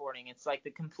loves skateboarding. It's like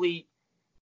the complete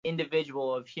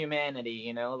individual of humanity,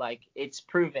 you know, like it's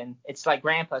proven. It's like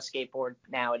grandpa skateboard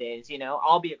nowadays, you know.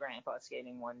 I'll be a grandpa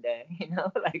skating one day, you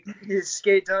know, like you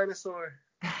skate dinosaur.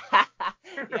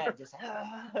 yeah, just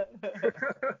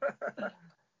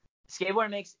skateboard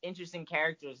makes interesting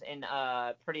characters and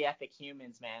pretty epic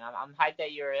humans, man. I'm hyped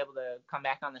that you were able to come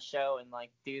back on the show and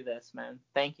like do this, man.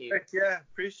 Thank you. Heck yeah,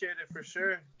 appreciate it for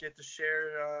sure. Get to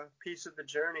share a piece of the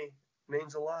journey.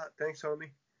 Means a lot. Thanks,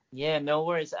 homie. Yeah, no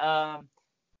worries.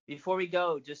 Before we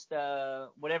go, just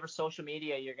whatever social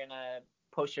media you're gonna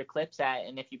post your clips at,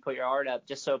 and if you put your art up,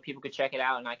 just so people could check it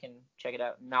out and I can check it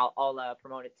out, and I'll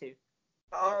promote it too.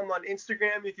 On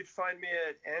Instagram, you could find me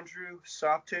at Andrew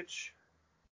Soptich.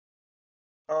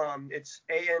 It's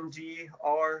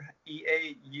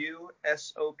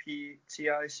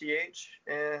AndreaUSoptich,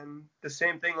 and the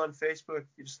same thing on Facebook.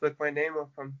 You just look my name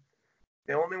up. I'm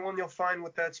the only one you'll find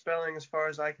with that spelling, as far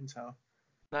as I can tell.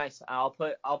 Nice. I'll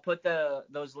put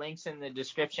those links in the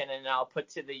description, and I'll put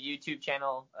to the YouTube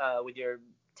channel with your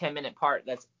 10-minute part.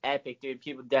 That's epic, dude.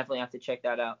 People definitely have to check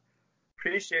that out.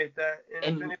 Appreciate that. And if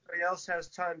And anybody else has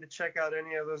time to check out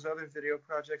any of those other video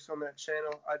projects on that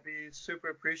channel, I'd be super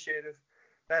appreciative.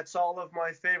 That's all of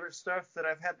my favorite stuff that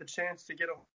I've had the chance to get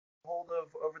a hold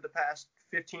of over the past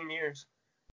 15 years.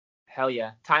 hell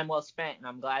yeah, time well spent, and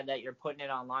I'm glad that you're putting it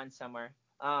online somewhere.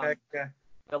 Heck yeah.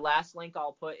 The last link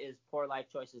I'll put is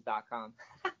poorlifechoices.com.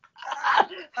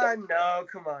 I know,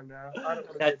 come on now. I don't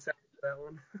want to get to that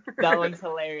one. That one's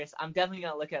hilarious. I'm definitely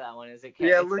gonna look at that one. Is it?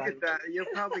 Yeah, look at that. You'll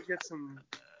probably get some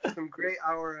great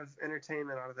hour of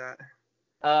entertainment out of that.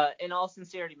 In all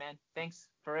sincerity, man. Thanks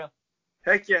for real.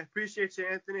 Heck yeah, appreciate you,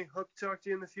 Anthony. Hope to talk to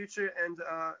you in the future, and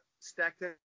stack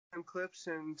them clips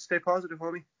and stay positive,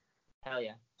 homie. Hell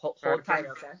yeah. Hold tight,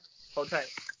 okay? Hold tight.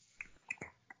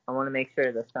 I want to make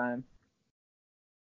sure this time.